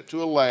 We sent it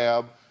to a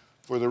lab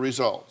for the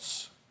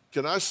results.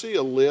 Can I see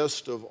a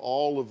list of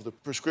all of the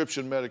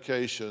prescription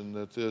medication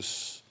that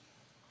this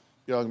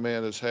young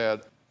man has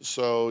had?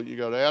 So you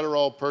got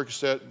Adderall,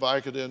 Percocet,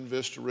 Vicodin,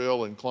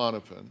 Vistaril, and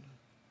Klonopin.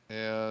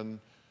 And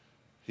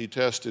he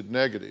tested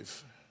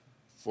negative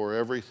for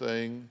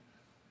everything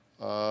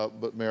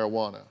but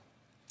marijuana.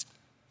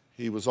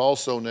 He was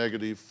also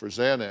negative for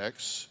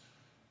Xanax,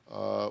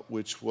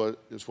 which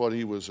is what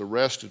he was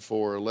arrested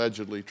for,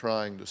 allegedly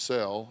trying to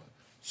sell.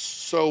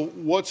 So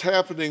what's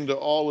happening to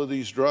all of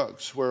these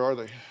drugs? Where are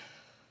they?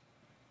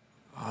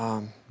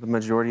 The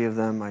majority of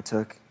them I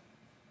took.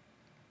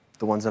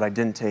 The ones that I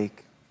didn't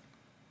take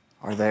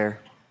are there,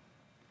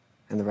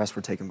 and the rest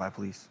were taken by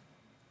police.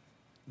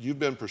 You've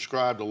been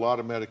prescribed a lot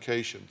of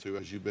medication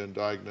as you've been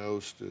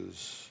diagnosed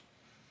as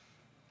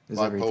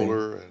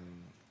bipolar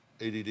and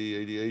ADD,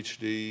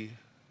 ADHD,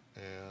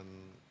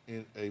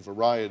 and a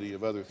variety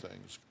of other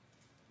things.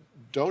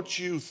 Don't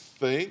you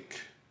think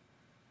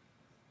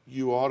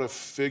you ought to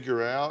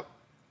figure out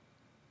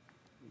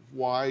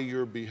why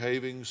you're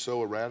behaving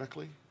so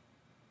erratically?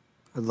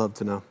 I'd love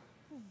to know.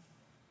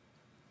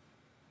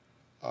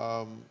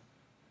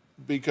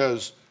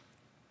 Because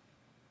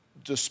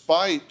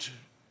despite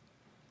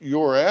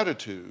your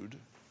attitude,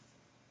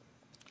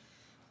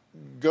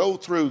 go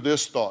through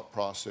this thought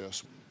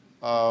process.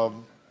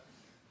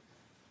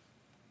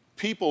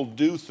 People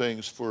do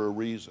things for a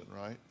reason,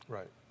 right?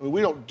 Right. I mean,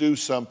 we don't do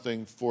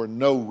something for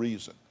no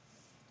reason.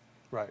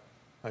 Right.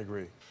 I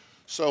agree.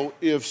 So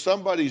if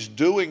somebody's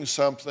doing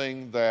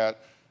something that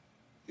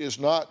is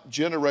not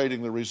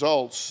generating the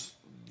results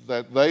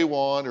that they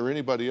want or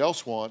anybody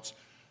else wants,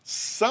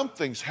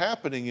 something's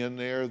happening in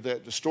there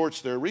that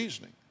distorts their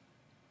reasoning.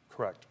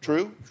 Correct.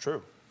 True?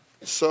 True.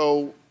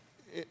 So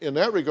in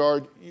that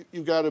regard,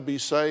 you've got to be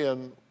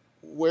saying,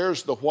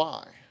 where's the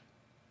why?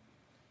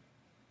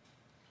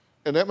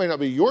 And that may not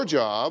be your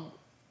job,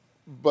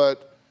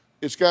 but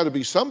it's got to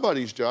be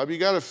somebody's job. You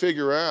got to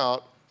figure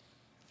out,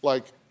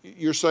 like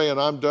you're saying,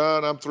 I'm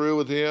done, I'm through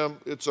with him,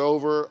 it's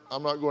over,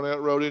 I'm not going that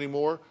road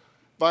anymore.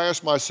 If I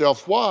ask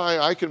myself why,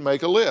 I can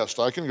make a list.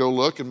 I can go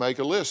look and make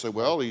a list. Say,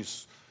 well,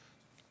 he's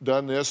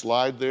done this,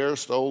 lied there,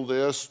 stole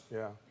this,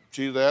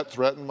 cheated that,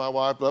 threatened my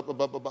wife, blah, blah,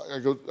 blah, blah, blah. I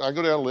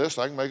go down a list.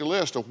 I can make a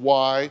list of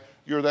why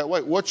you're that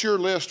way. What's your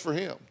list for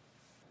him?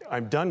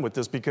 I'm done with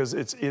this because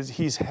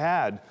he's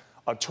had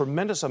a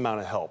tremendous amount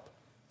of help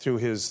through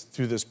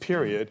this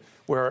period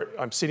where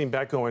I'm sitting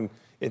back going,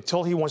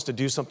 until he wants to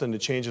do something to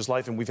change his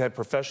life, and we've had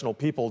professional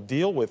people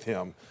deal with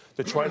him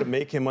to try to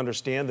make him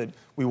understand that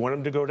we want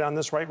him to go down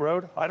this right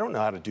road, I don't know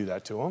how to do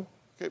that to him.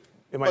 Okay.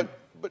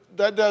 But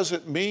that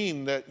doesn't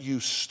mean that you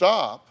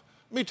stop.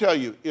 Let me tell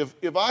you,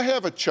 if I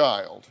have a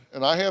child,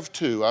 and I have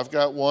two, I've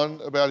got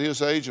one about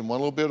his age and one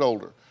a little bit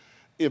older.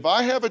 If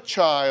I have a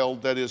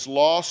child that is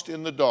lost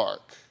in the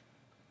dark,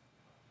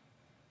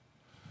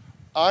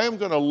 I am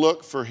going to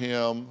look for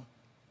him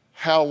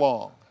how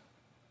long?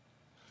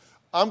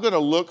 I'm going to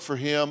look for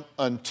him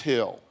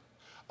until.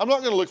 I'm not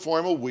going to look for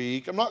him a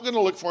week. I'm not going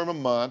to look for him a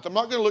month. I'm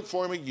not going to look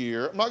for him a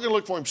year. I'm not going to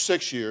look for him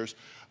 6 years.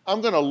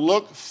 I'm going to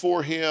look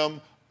for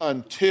him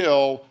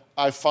until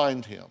I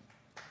find him.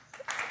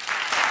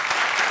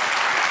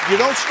 You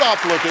don't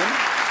stop looking.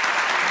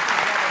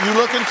 You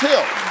look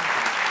until.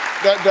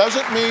 That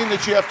doesn't mean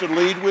that you have to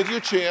lead with your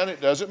chin.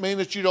 It doesn't mean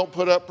that you don't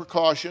put up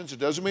precautions. It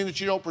doesn't mean that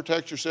you don't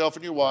protect yourself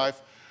and your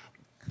wife.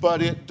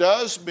 But it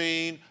does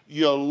mean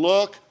you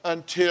look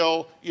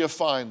until you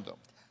find them.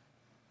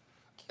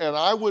 And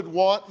I would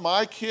want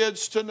my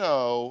kids to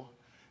know,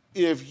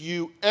 if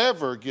you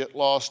ever get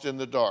lost in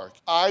the dark,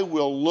 I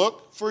will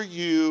look for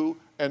you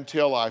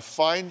until I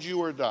find you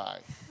or die.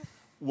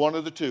 One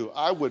of the two.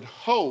 I would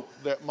hope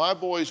that my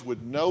boys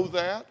would know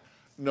that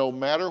no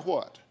matter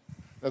what.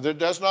 Now, that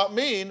does not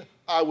mean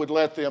I would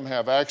let them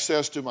have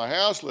access to my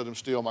house, let them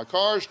steal my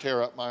cars,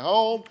 tear up my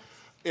home,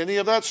 any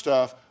of that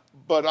stuff,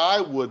 but I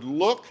would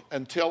look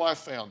until I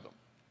found them.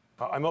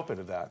 I'm open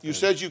to that. You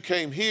said you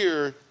came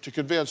here to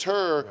convince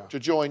her to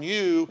join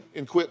you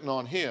in quitting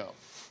on him.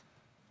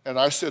 And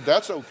I said,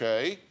 that's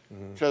okay,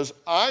 because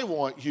I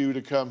want you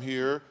to come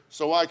here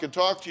so I can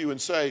talk to you and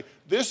say,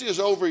 this is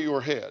over your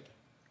head.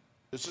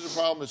 This is a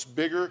problem that's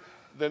bigger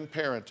than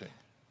parenting.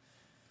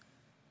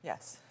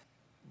 Yes.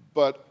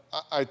 But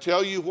I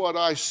tell you what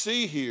I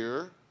see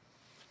here.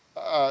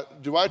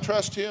 Do I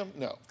trust him?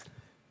 No.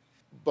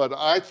 But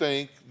I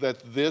think that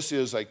this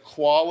is a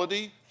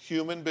quality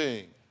human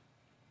being.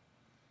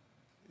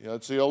 You know,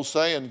 it's the old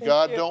saying,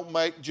 God don't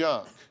make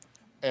junk.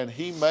 And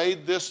he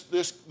made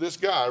this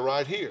guy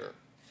right here.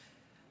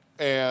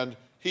 And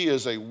he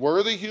is a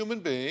worthy human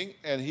being,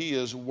 and he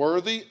is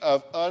worthy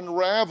of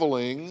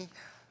unraveling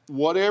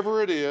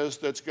whatever it is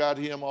that's got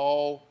him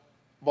all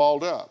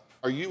balled up.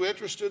 Are you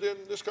interested in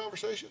this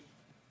conversation?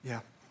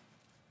 Yeah.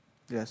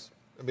 Yes.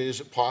 I mean, is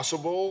it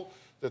possible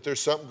that there's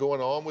something going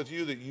on with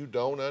you that you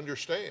don't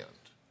understand?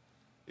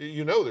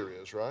 You know there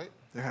is, right?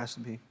 There has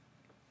to be.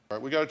 All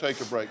right, we got to take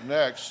a break.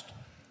 Next,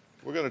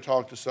 we're going to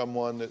talk to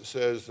someone that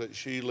says that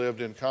she lived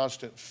in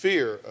constant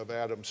fear of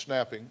Adam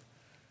snapping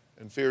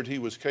and feared he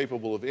was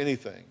capable of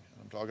anything.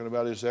 I'm talking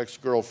about his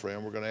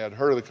ex-girlfriend. We're going to add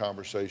her to the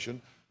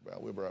conversation. Well,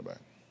 we'll be right back.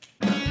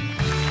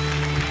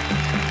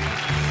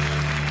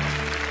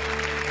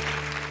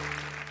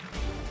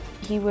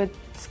 He would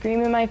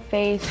scream in my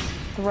face,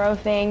 throw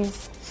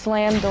things,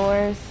 slam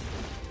doors.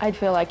 I'd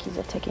feel like he's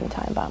a ticking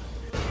time bomb.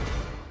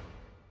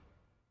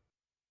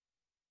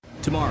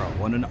 Tomorrow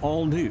on an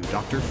all-new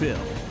Dr. Phil.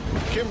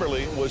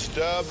 Kimberly was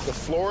dubbed the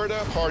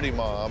Florida party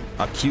mom.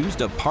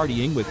 Accused of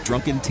partying with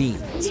drunken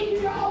teens. You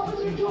need to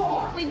open the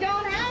door. We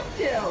don't have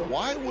to.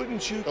 Why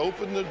wouldn't you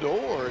open the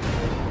door?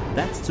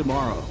 That's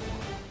tomorrow.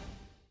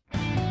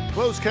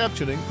 Closed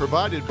captioning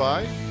provided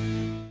by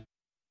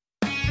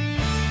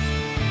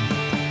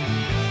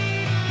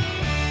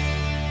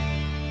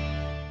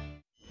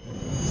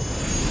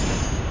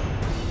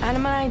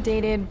Adam and I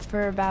dated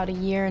for about a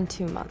year and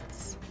 2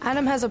 months.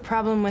 Adam has a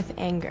problem with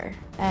anger,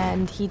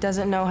 and he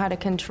doesn't know how to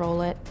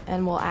control it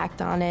and will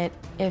act on it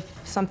if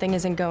something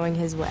isn't going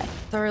his way.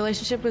 The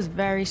relationship was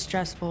very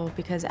stressful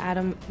because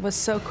Adam was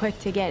so quick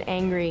to get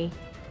angry,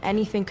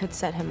 anything could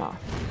set him off.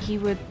 He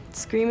would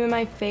scream in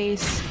my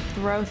face,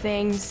 throw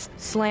things,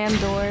 slam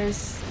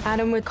doors.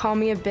 Adam would call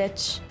me a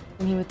bitch,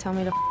 and he would tell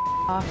me to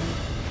off.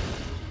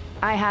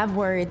 I have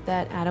worried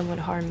that Adam would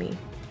harm me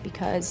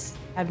because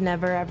I've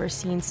never ever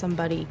seen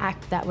somebody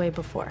act that way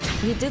before.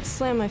 He did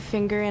slam my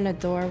finger in a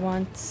door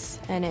once,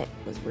 and it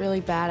was really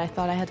bad. I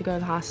thought I had to go to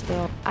the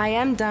hospital. I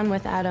am done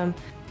with Adam.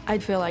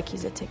 I'd feel like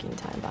he's a ticking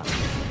time bomb.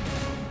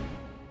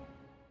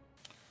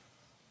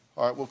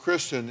 All right, well,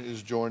 Kristen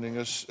is joining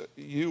us.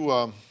 You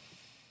were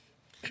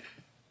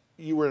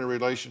in a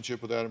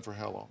relationship with Adam for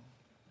how long?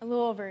 A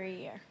little over a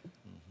year.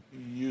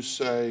 You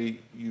say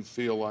you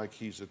feel like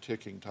he's a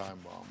ticking time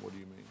bomb. What do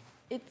you mean?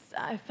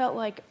 I felt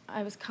like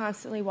I was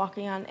constantly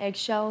walking on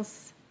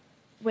eggshells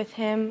with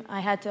him. I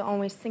had to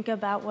always think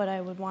about what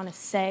I would want to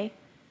say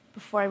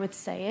before I would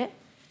say it,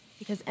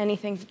 because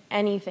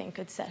anything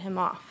could set him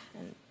off.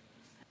 And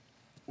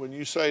when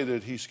you say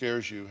that he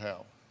scares you,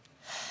 how?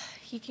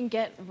 He can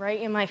get right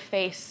in my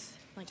face,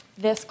 like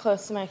this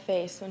close to my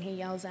face when he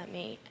yells at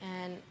me,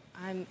 and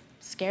I'm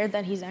scared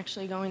that he's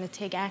actually going to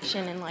take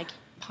action and like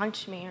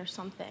punch me or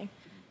something.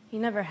 He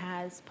never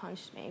has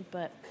punched me,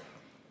 but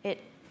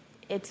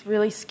it's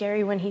really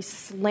scary when he's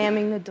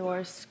slamming the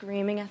door,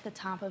 screaming at the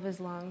top of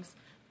his lungs,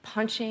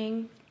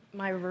 punching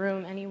my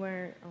room,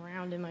 anywhere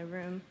around in my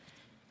room,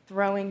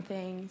 throwing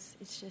things.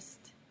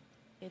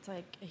 It's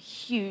like a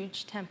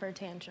huge temper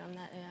tantrum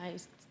that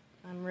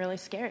I'm really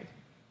scared.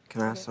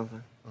 Can I ask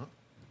something? Huh?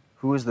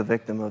 Who was the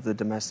victim of the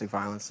domestic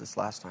violence this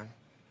last time,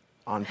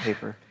 on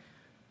paper?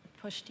 I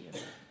pushed you.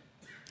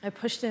 I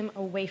pushed him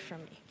away from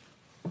me.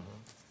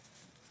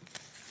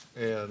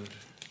 And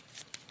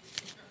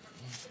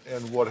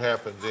what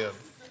happened then?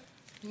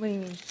 What do you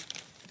mean? Did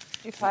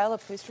you file a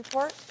police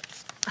report?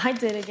 I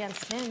did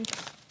against him.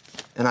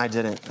 And I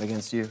didn't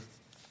against you.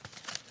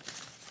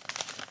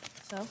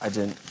 So? I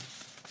didn't.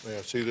 May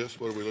I see this?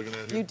 What are we looking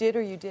at here? You did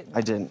or you didn't?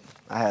 I didn't.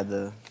 I had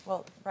the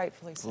Well,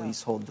 rightfully so.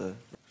 police hold the...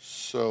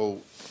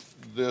 So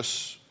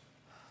this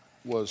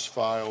was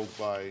filed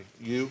by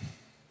you?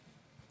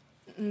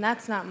 And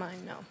that's not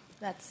mine, no.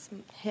 That's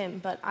him,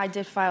 but I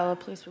did file a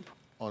police report.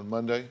 On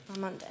Monday?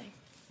 On Monday.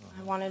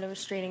 I wanted a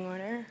restraining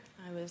order.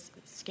 I was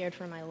scared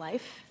for my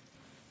life.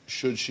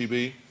 Should she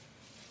be?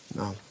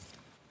 No.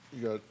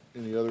 You got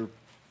any other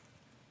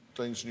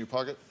things in your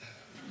pocket?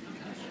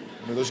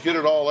 I mean, let's get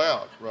it all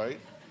out, right?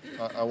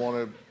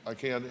 I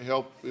can't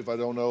help if I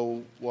don't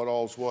know what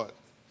all's what.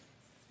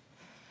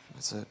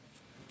 That's it.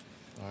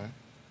 All right.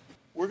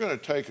 We're going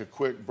to take a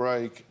quick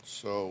break,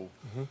 so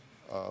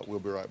we'll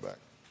be right back.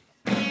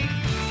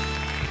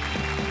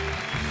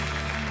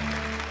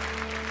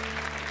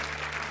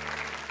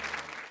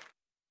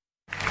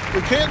 We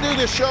can't do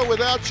this show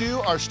without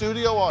you, our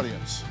studio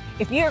audience.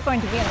 If you're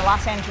going to be in the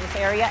Los Angeles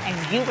area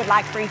and you would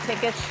like free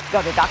tickets,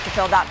 go to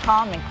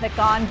drphil.com and click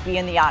on Be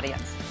in the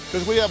Audience.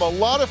 Because we have a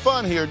lot of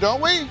fun here,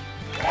 don't we? Or you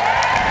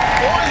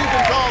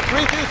can call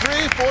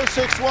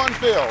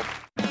 323-461-PHIL.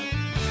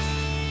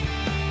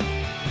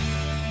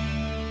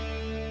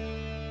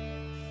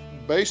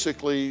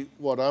 Basically,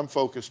 what I'm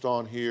focused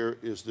on here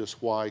is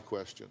this why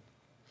question.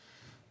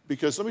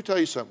 Because let me tell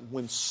you something.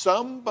 When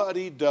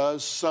somebody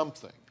does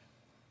something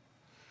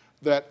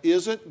that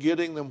isn't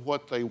getting them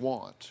what they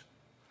want,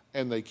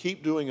 and they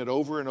keep doing it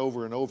over and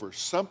over and over,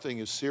 something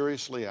is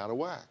seriously out of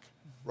whack,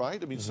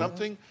 right? I mean,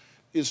 something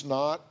is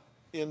not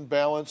in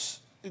balance,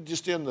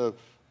 just in the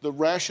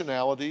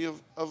rationality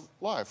of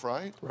life,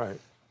 right? Right.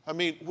 I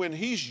mean, when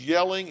he's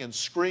yelling and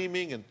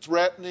screaming and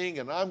threatening,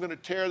 and I'm going to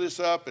tear this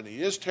up, and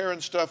he is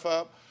tearing stuff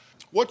up,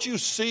 what you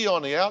see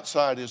on the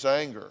outside is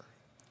anger.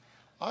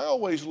 I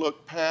always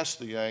look past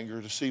the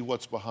anger to see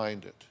what's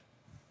behind it.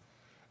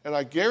 And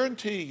I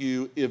guarantee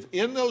you, if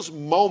in those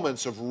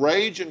moments of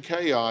rage and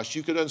chaos,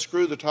 you could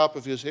unscrew the top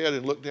of his head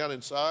and look down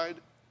inside,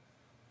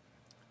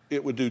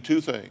 it would do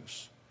two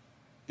things.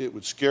 It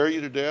would scare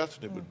you to death,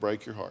 and it would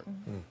break your heart.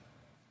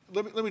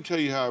 Let me tell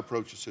you how I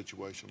approach a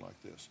situation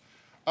like this.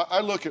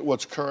 I look at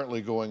what's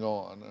currently going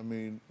on. I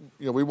mean,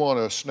 you know, we want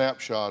a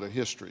snapshot of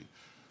history.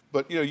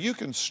 But, you know, you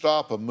can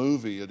stop a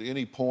movie at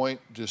any point,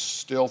 just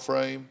still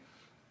frame,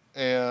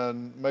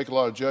 and make a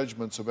lot of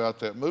judgments about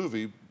that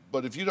movie.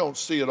 But if you don't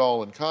see it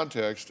all in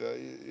context,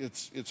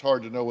 it's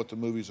hard to know what the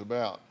movie's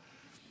about.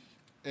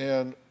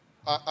 And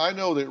I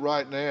know that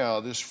right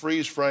now, this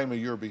freeze frame of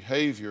your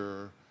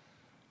behavior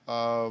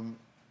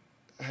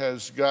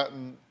has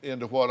gotten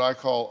into what I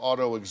call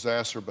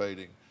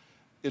auto-exacerbating.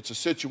 It's a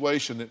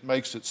situation that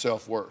makes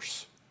itself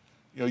worse.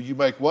 You know, you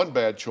make one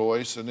bad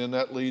choice, and then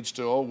that leads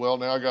to, oh, well,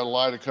 now I got to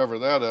lie to cover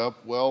that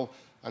up. Well,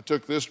 I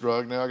took this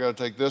drug, now I got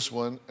to take this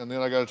one, and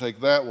then I got to take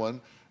that one.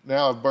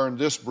 Now I've burned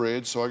this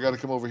bridge, so I got to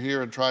come over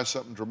here and try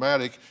something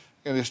dramatic.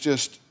 And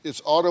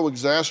it's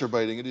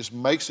auto-exacerbating. It just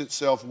makes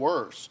itself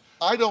worse.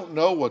 I don't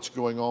know what's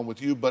going on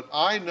with you, but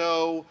I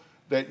know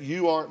that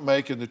you aren't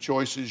making the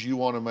choices you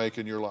want to make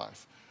in your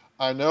life.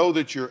 I know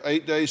that you're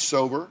 8 days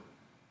sober,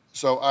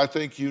 so I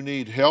think you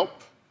need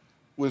help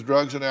with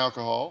drugs and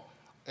alcohol.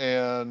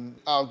 And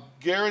I'll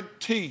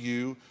guarantee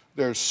you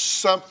there's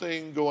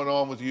something going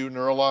on with you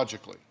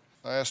neurologically.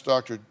 I asked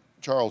Dr.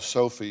 Charles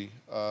Sophie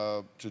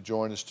to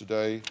join us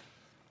today.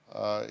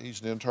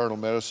 He's an internal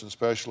medicine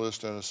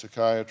specialist and a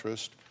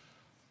psychiatrist.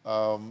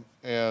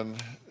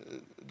 And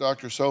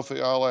Dr.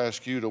 Sophie, I'll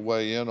ask you to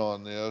weigh in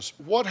on this.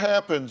 What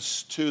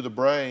happens to the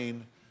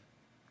brain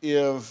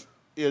if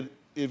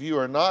you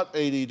are not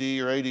ADD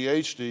or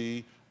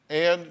ADHD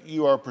and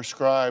you are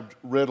prescribed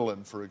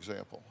Ritalin, for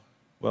example?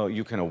 Well,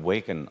 you can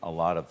awaken a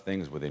lot of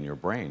things within your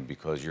brain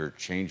because you're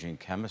changing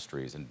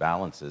chemistries and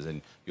balances,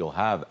 and you'll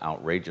have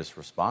outrageous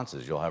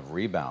responses. You'll have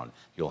rebound,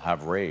 you'll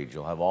have rage,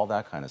 you'll have all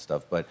that kind of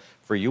stuff. But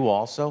for you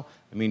also,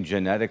 I mean,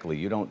 genetically,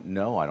 you don't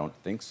know, I don't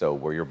think so,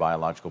 where your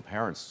biological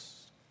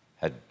parents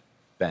had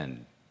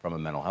been from a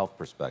mental health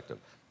perspective.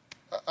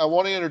 I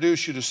want to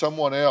introduce you to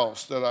someone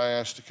else that I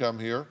asked to come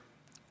here.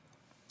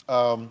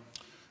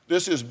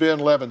 This is Ben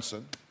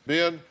Levinson.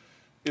 Ben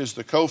is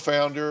the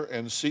co-founder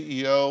and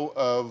CEO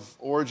of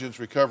Origins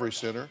Recovery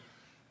Center.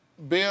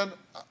 Ben,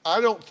 I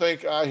don't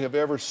think I have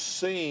ever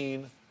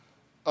seen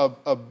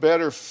a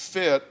better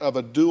fit of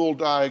a dual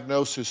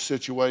diagnosis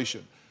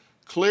situation.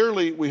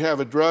 Clearly, we have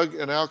a drug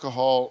and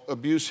alcohol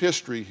abuse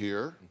history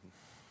here,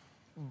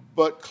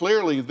 but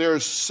clearly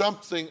there's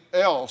something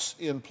else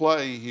in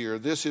play here.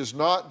 This is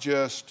not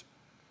just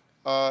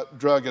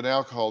drug and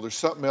alcohol. There's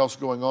something else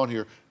going on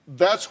here.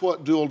 That's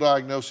what dual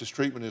diagnosis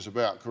treatment is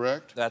about,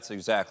 correct? That's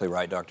exactly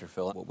right, Dr.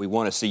 Phil. What we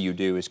want to see you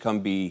do is come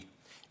be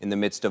in the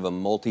midst of a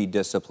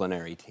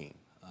multidisciplinary team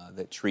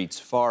that treats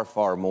far,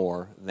 far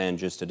more than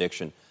just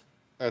addiction.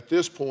 At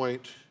this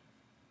point,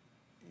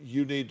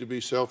 you need to be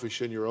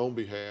selfish in your own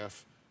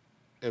behalf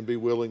and be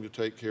willing to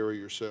take care of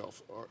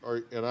yourself.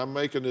 And I'm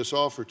making this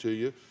offer to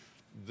you.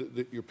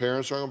 Your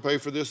parents aren't going to pay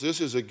for this.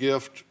 This is a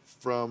gift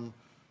from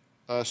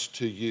us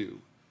to you,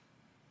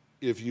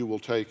 if you will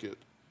take it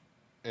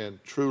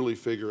and truly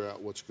figure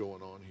out what's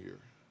going on here.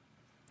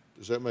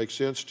 Does that make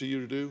sense to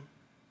you to do?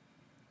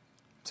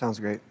 Sounds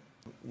great.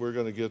 We're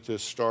going to get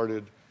this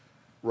started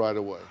right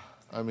away.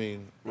 I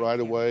mean, right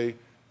away.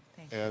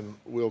 And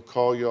we'll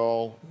call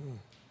y'all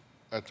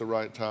at the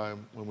right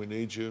time when we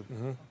need you.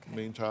 Okay.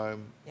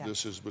 Meantime,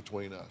 this is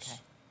between us.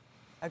 Okay.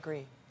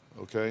 Agree.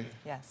 Okay?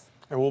 Yes.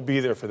 And we'll be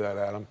there for that,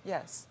 Adam.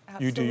 Yes,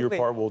 absolutely. You do your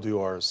part, we'll do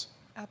ours.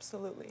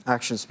 Absolutely.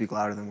 Actions speak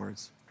louder than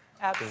words.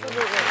 Absolutely.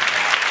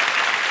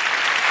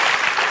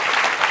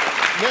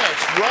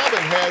 Next,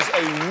 Robin has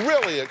a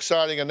really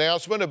exciting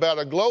announcement about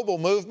a global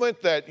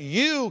movement that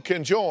you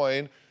can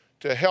join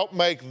to help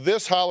make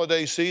this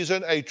holiday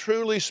season a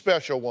truly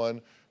special one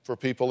for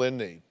people in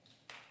need.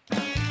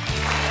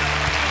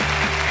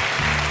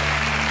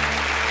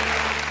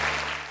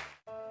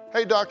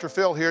 Hey, Dr.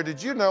 Phil here.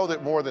 Did you know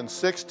that more than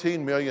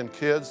 16 million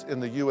kids in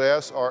the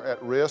U.S. are at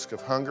risk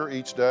of hunger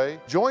each day?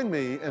 Join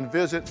me and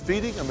visit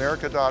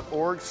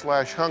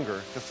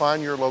feedingamerica.org/hunger to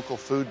find your local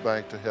food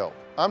bank to help.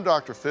 I'm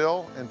Dr.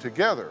 Phil, and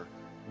together,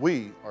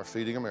 we are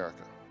Feeding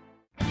America.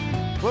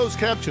 Closed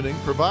captioning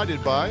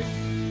provided by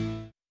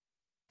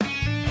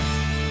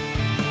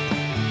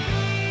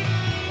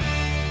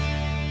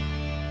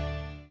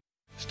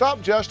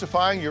Stop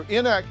justifying your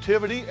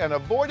inactivity and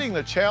avoiding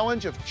the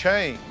challenge of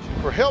change.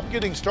 For help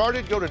getting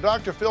started, go to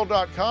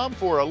drphil.com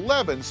for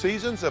 11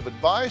 seasons of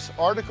advice,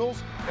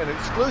 articles, and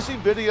exclusive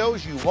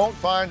videos you won't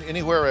find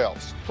anywhere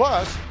else.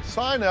 Plus,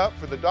 sign up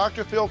for the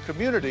Dr. Phil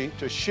community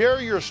to share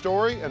your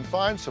story and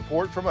find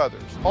support from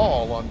others.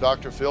 All on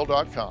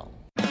drphil.com.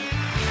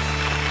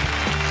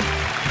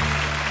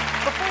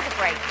 Before the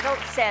break, Phil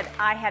said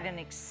I had an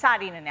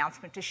exciting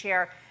announcement to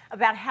share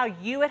about how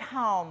you at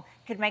home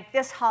could make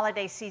this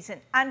holiday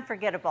season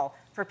unforgettable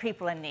for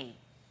people in need.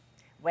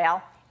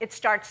 Well, it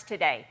starts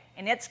today,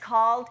 and it's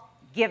called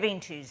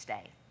Giving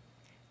Tuesday.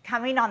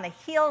 Coming on the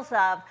heels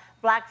of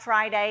Black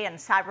Friday and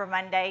Cyber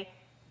Monday,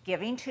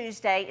 Giving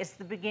Tuesday is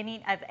the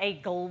beginning of a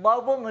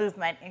global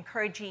movement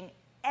encouraging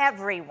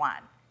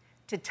everyone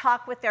to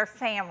talk with their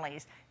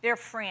families, their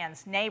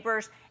friends,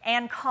 neighbors,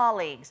 and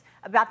colleagues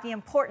about the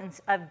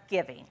importance of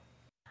giving.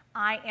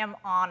 I am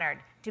honored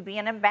to be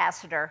an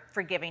ambassador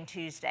for Giving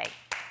Tuesday.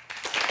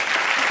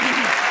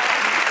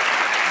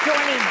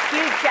 Joining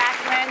Hugh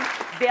Jackman,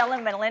 Bill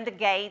and Melinda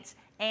Gates,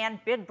 and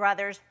Big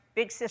Brothers,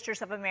 Big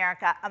Sisters of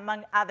America,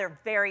 among other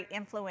very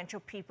influential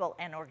people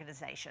and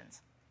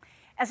organizations.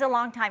 As a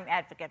longtime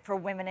advocate for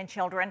women and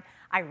children,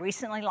 I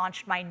recently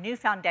launched my new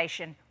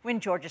foundation, When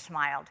Georgia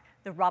Smiled,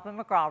 the Robin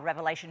McGraw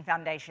Revelation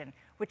Foundation,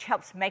 which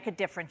helps make a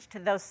difference to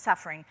those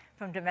suffering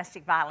from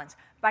domestic violence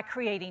by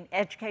creating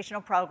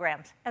educational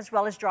programs, as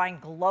well as drawing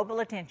global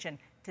attention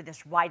to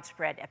this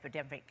widespread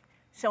epidemic.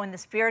 So in the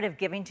spirit of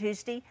Giving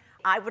Tuesday,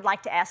 I would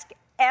like to ask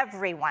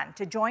everyone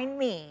to join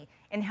me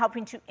in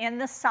helping to end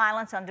the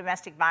silence on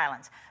domestic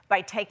violence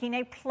by taking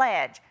a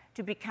pledge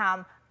to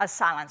become a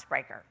silence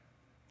breaker.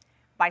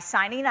 By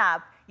signing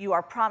up, you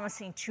are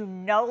promising to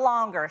no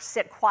longer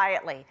sit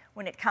quietly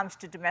when it comes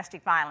to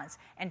domestic violence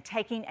and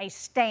taking a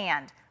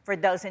stand for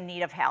those in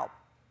need of help.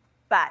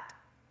 But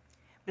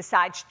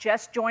besides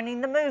just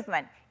joining the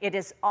movement, it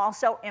is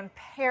also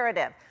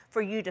imperative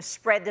for you to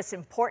spread this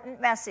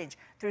important message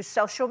through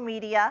social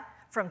media,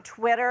 from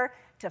Twitter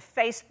to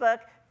Facebook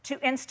to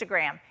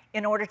Instagram,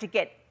 in order to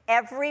get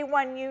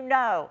everyone you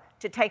know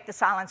to take the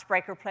Silence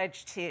Breaker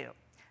Pledge too.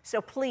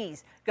 So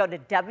please go to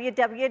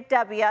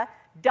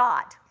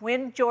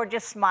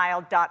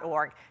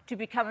www.whengeorgiasmiled.org to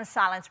become a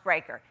silence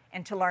breaker.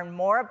 And to learn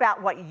more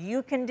about what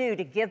you can do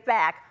to give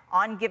back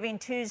on Giving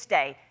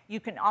Tuesday, you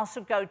can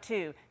also go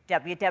to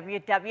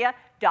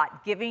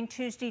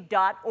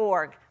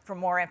www.givingtuesday.org for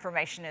more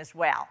information as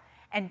well.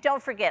 And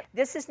don't forget,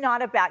 this is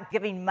not about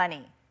giving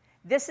money.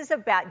 This is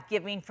about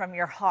giving from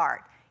your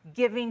heart,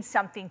 giving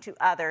something to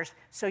others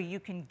so you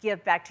can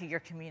give back to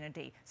your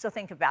community. So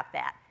think about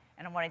that.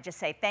 And I want to just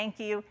say thank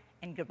you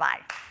and goodbye.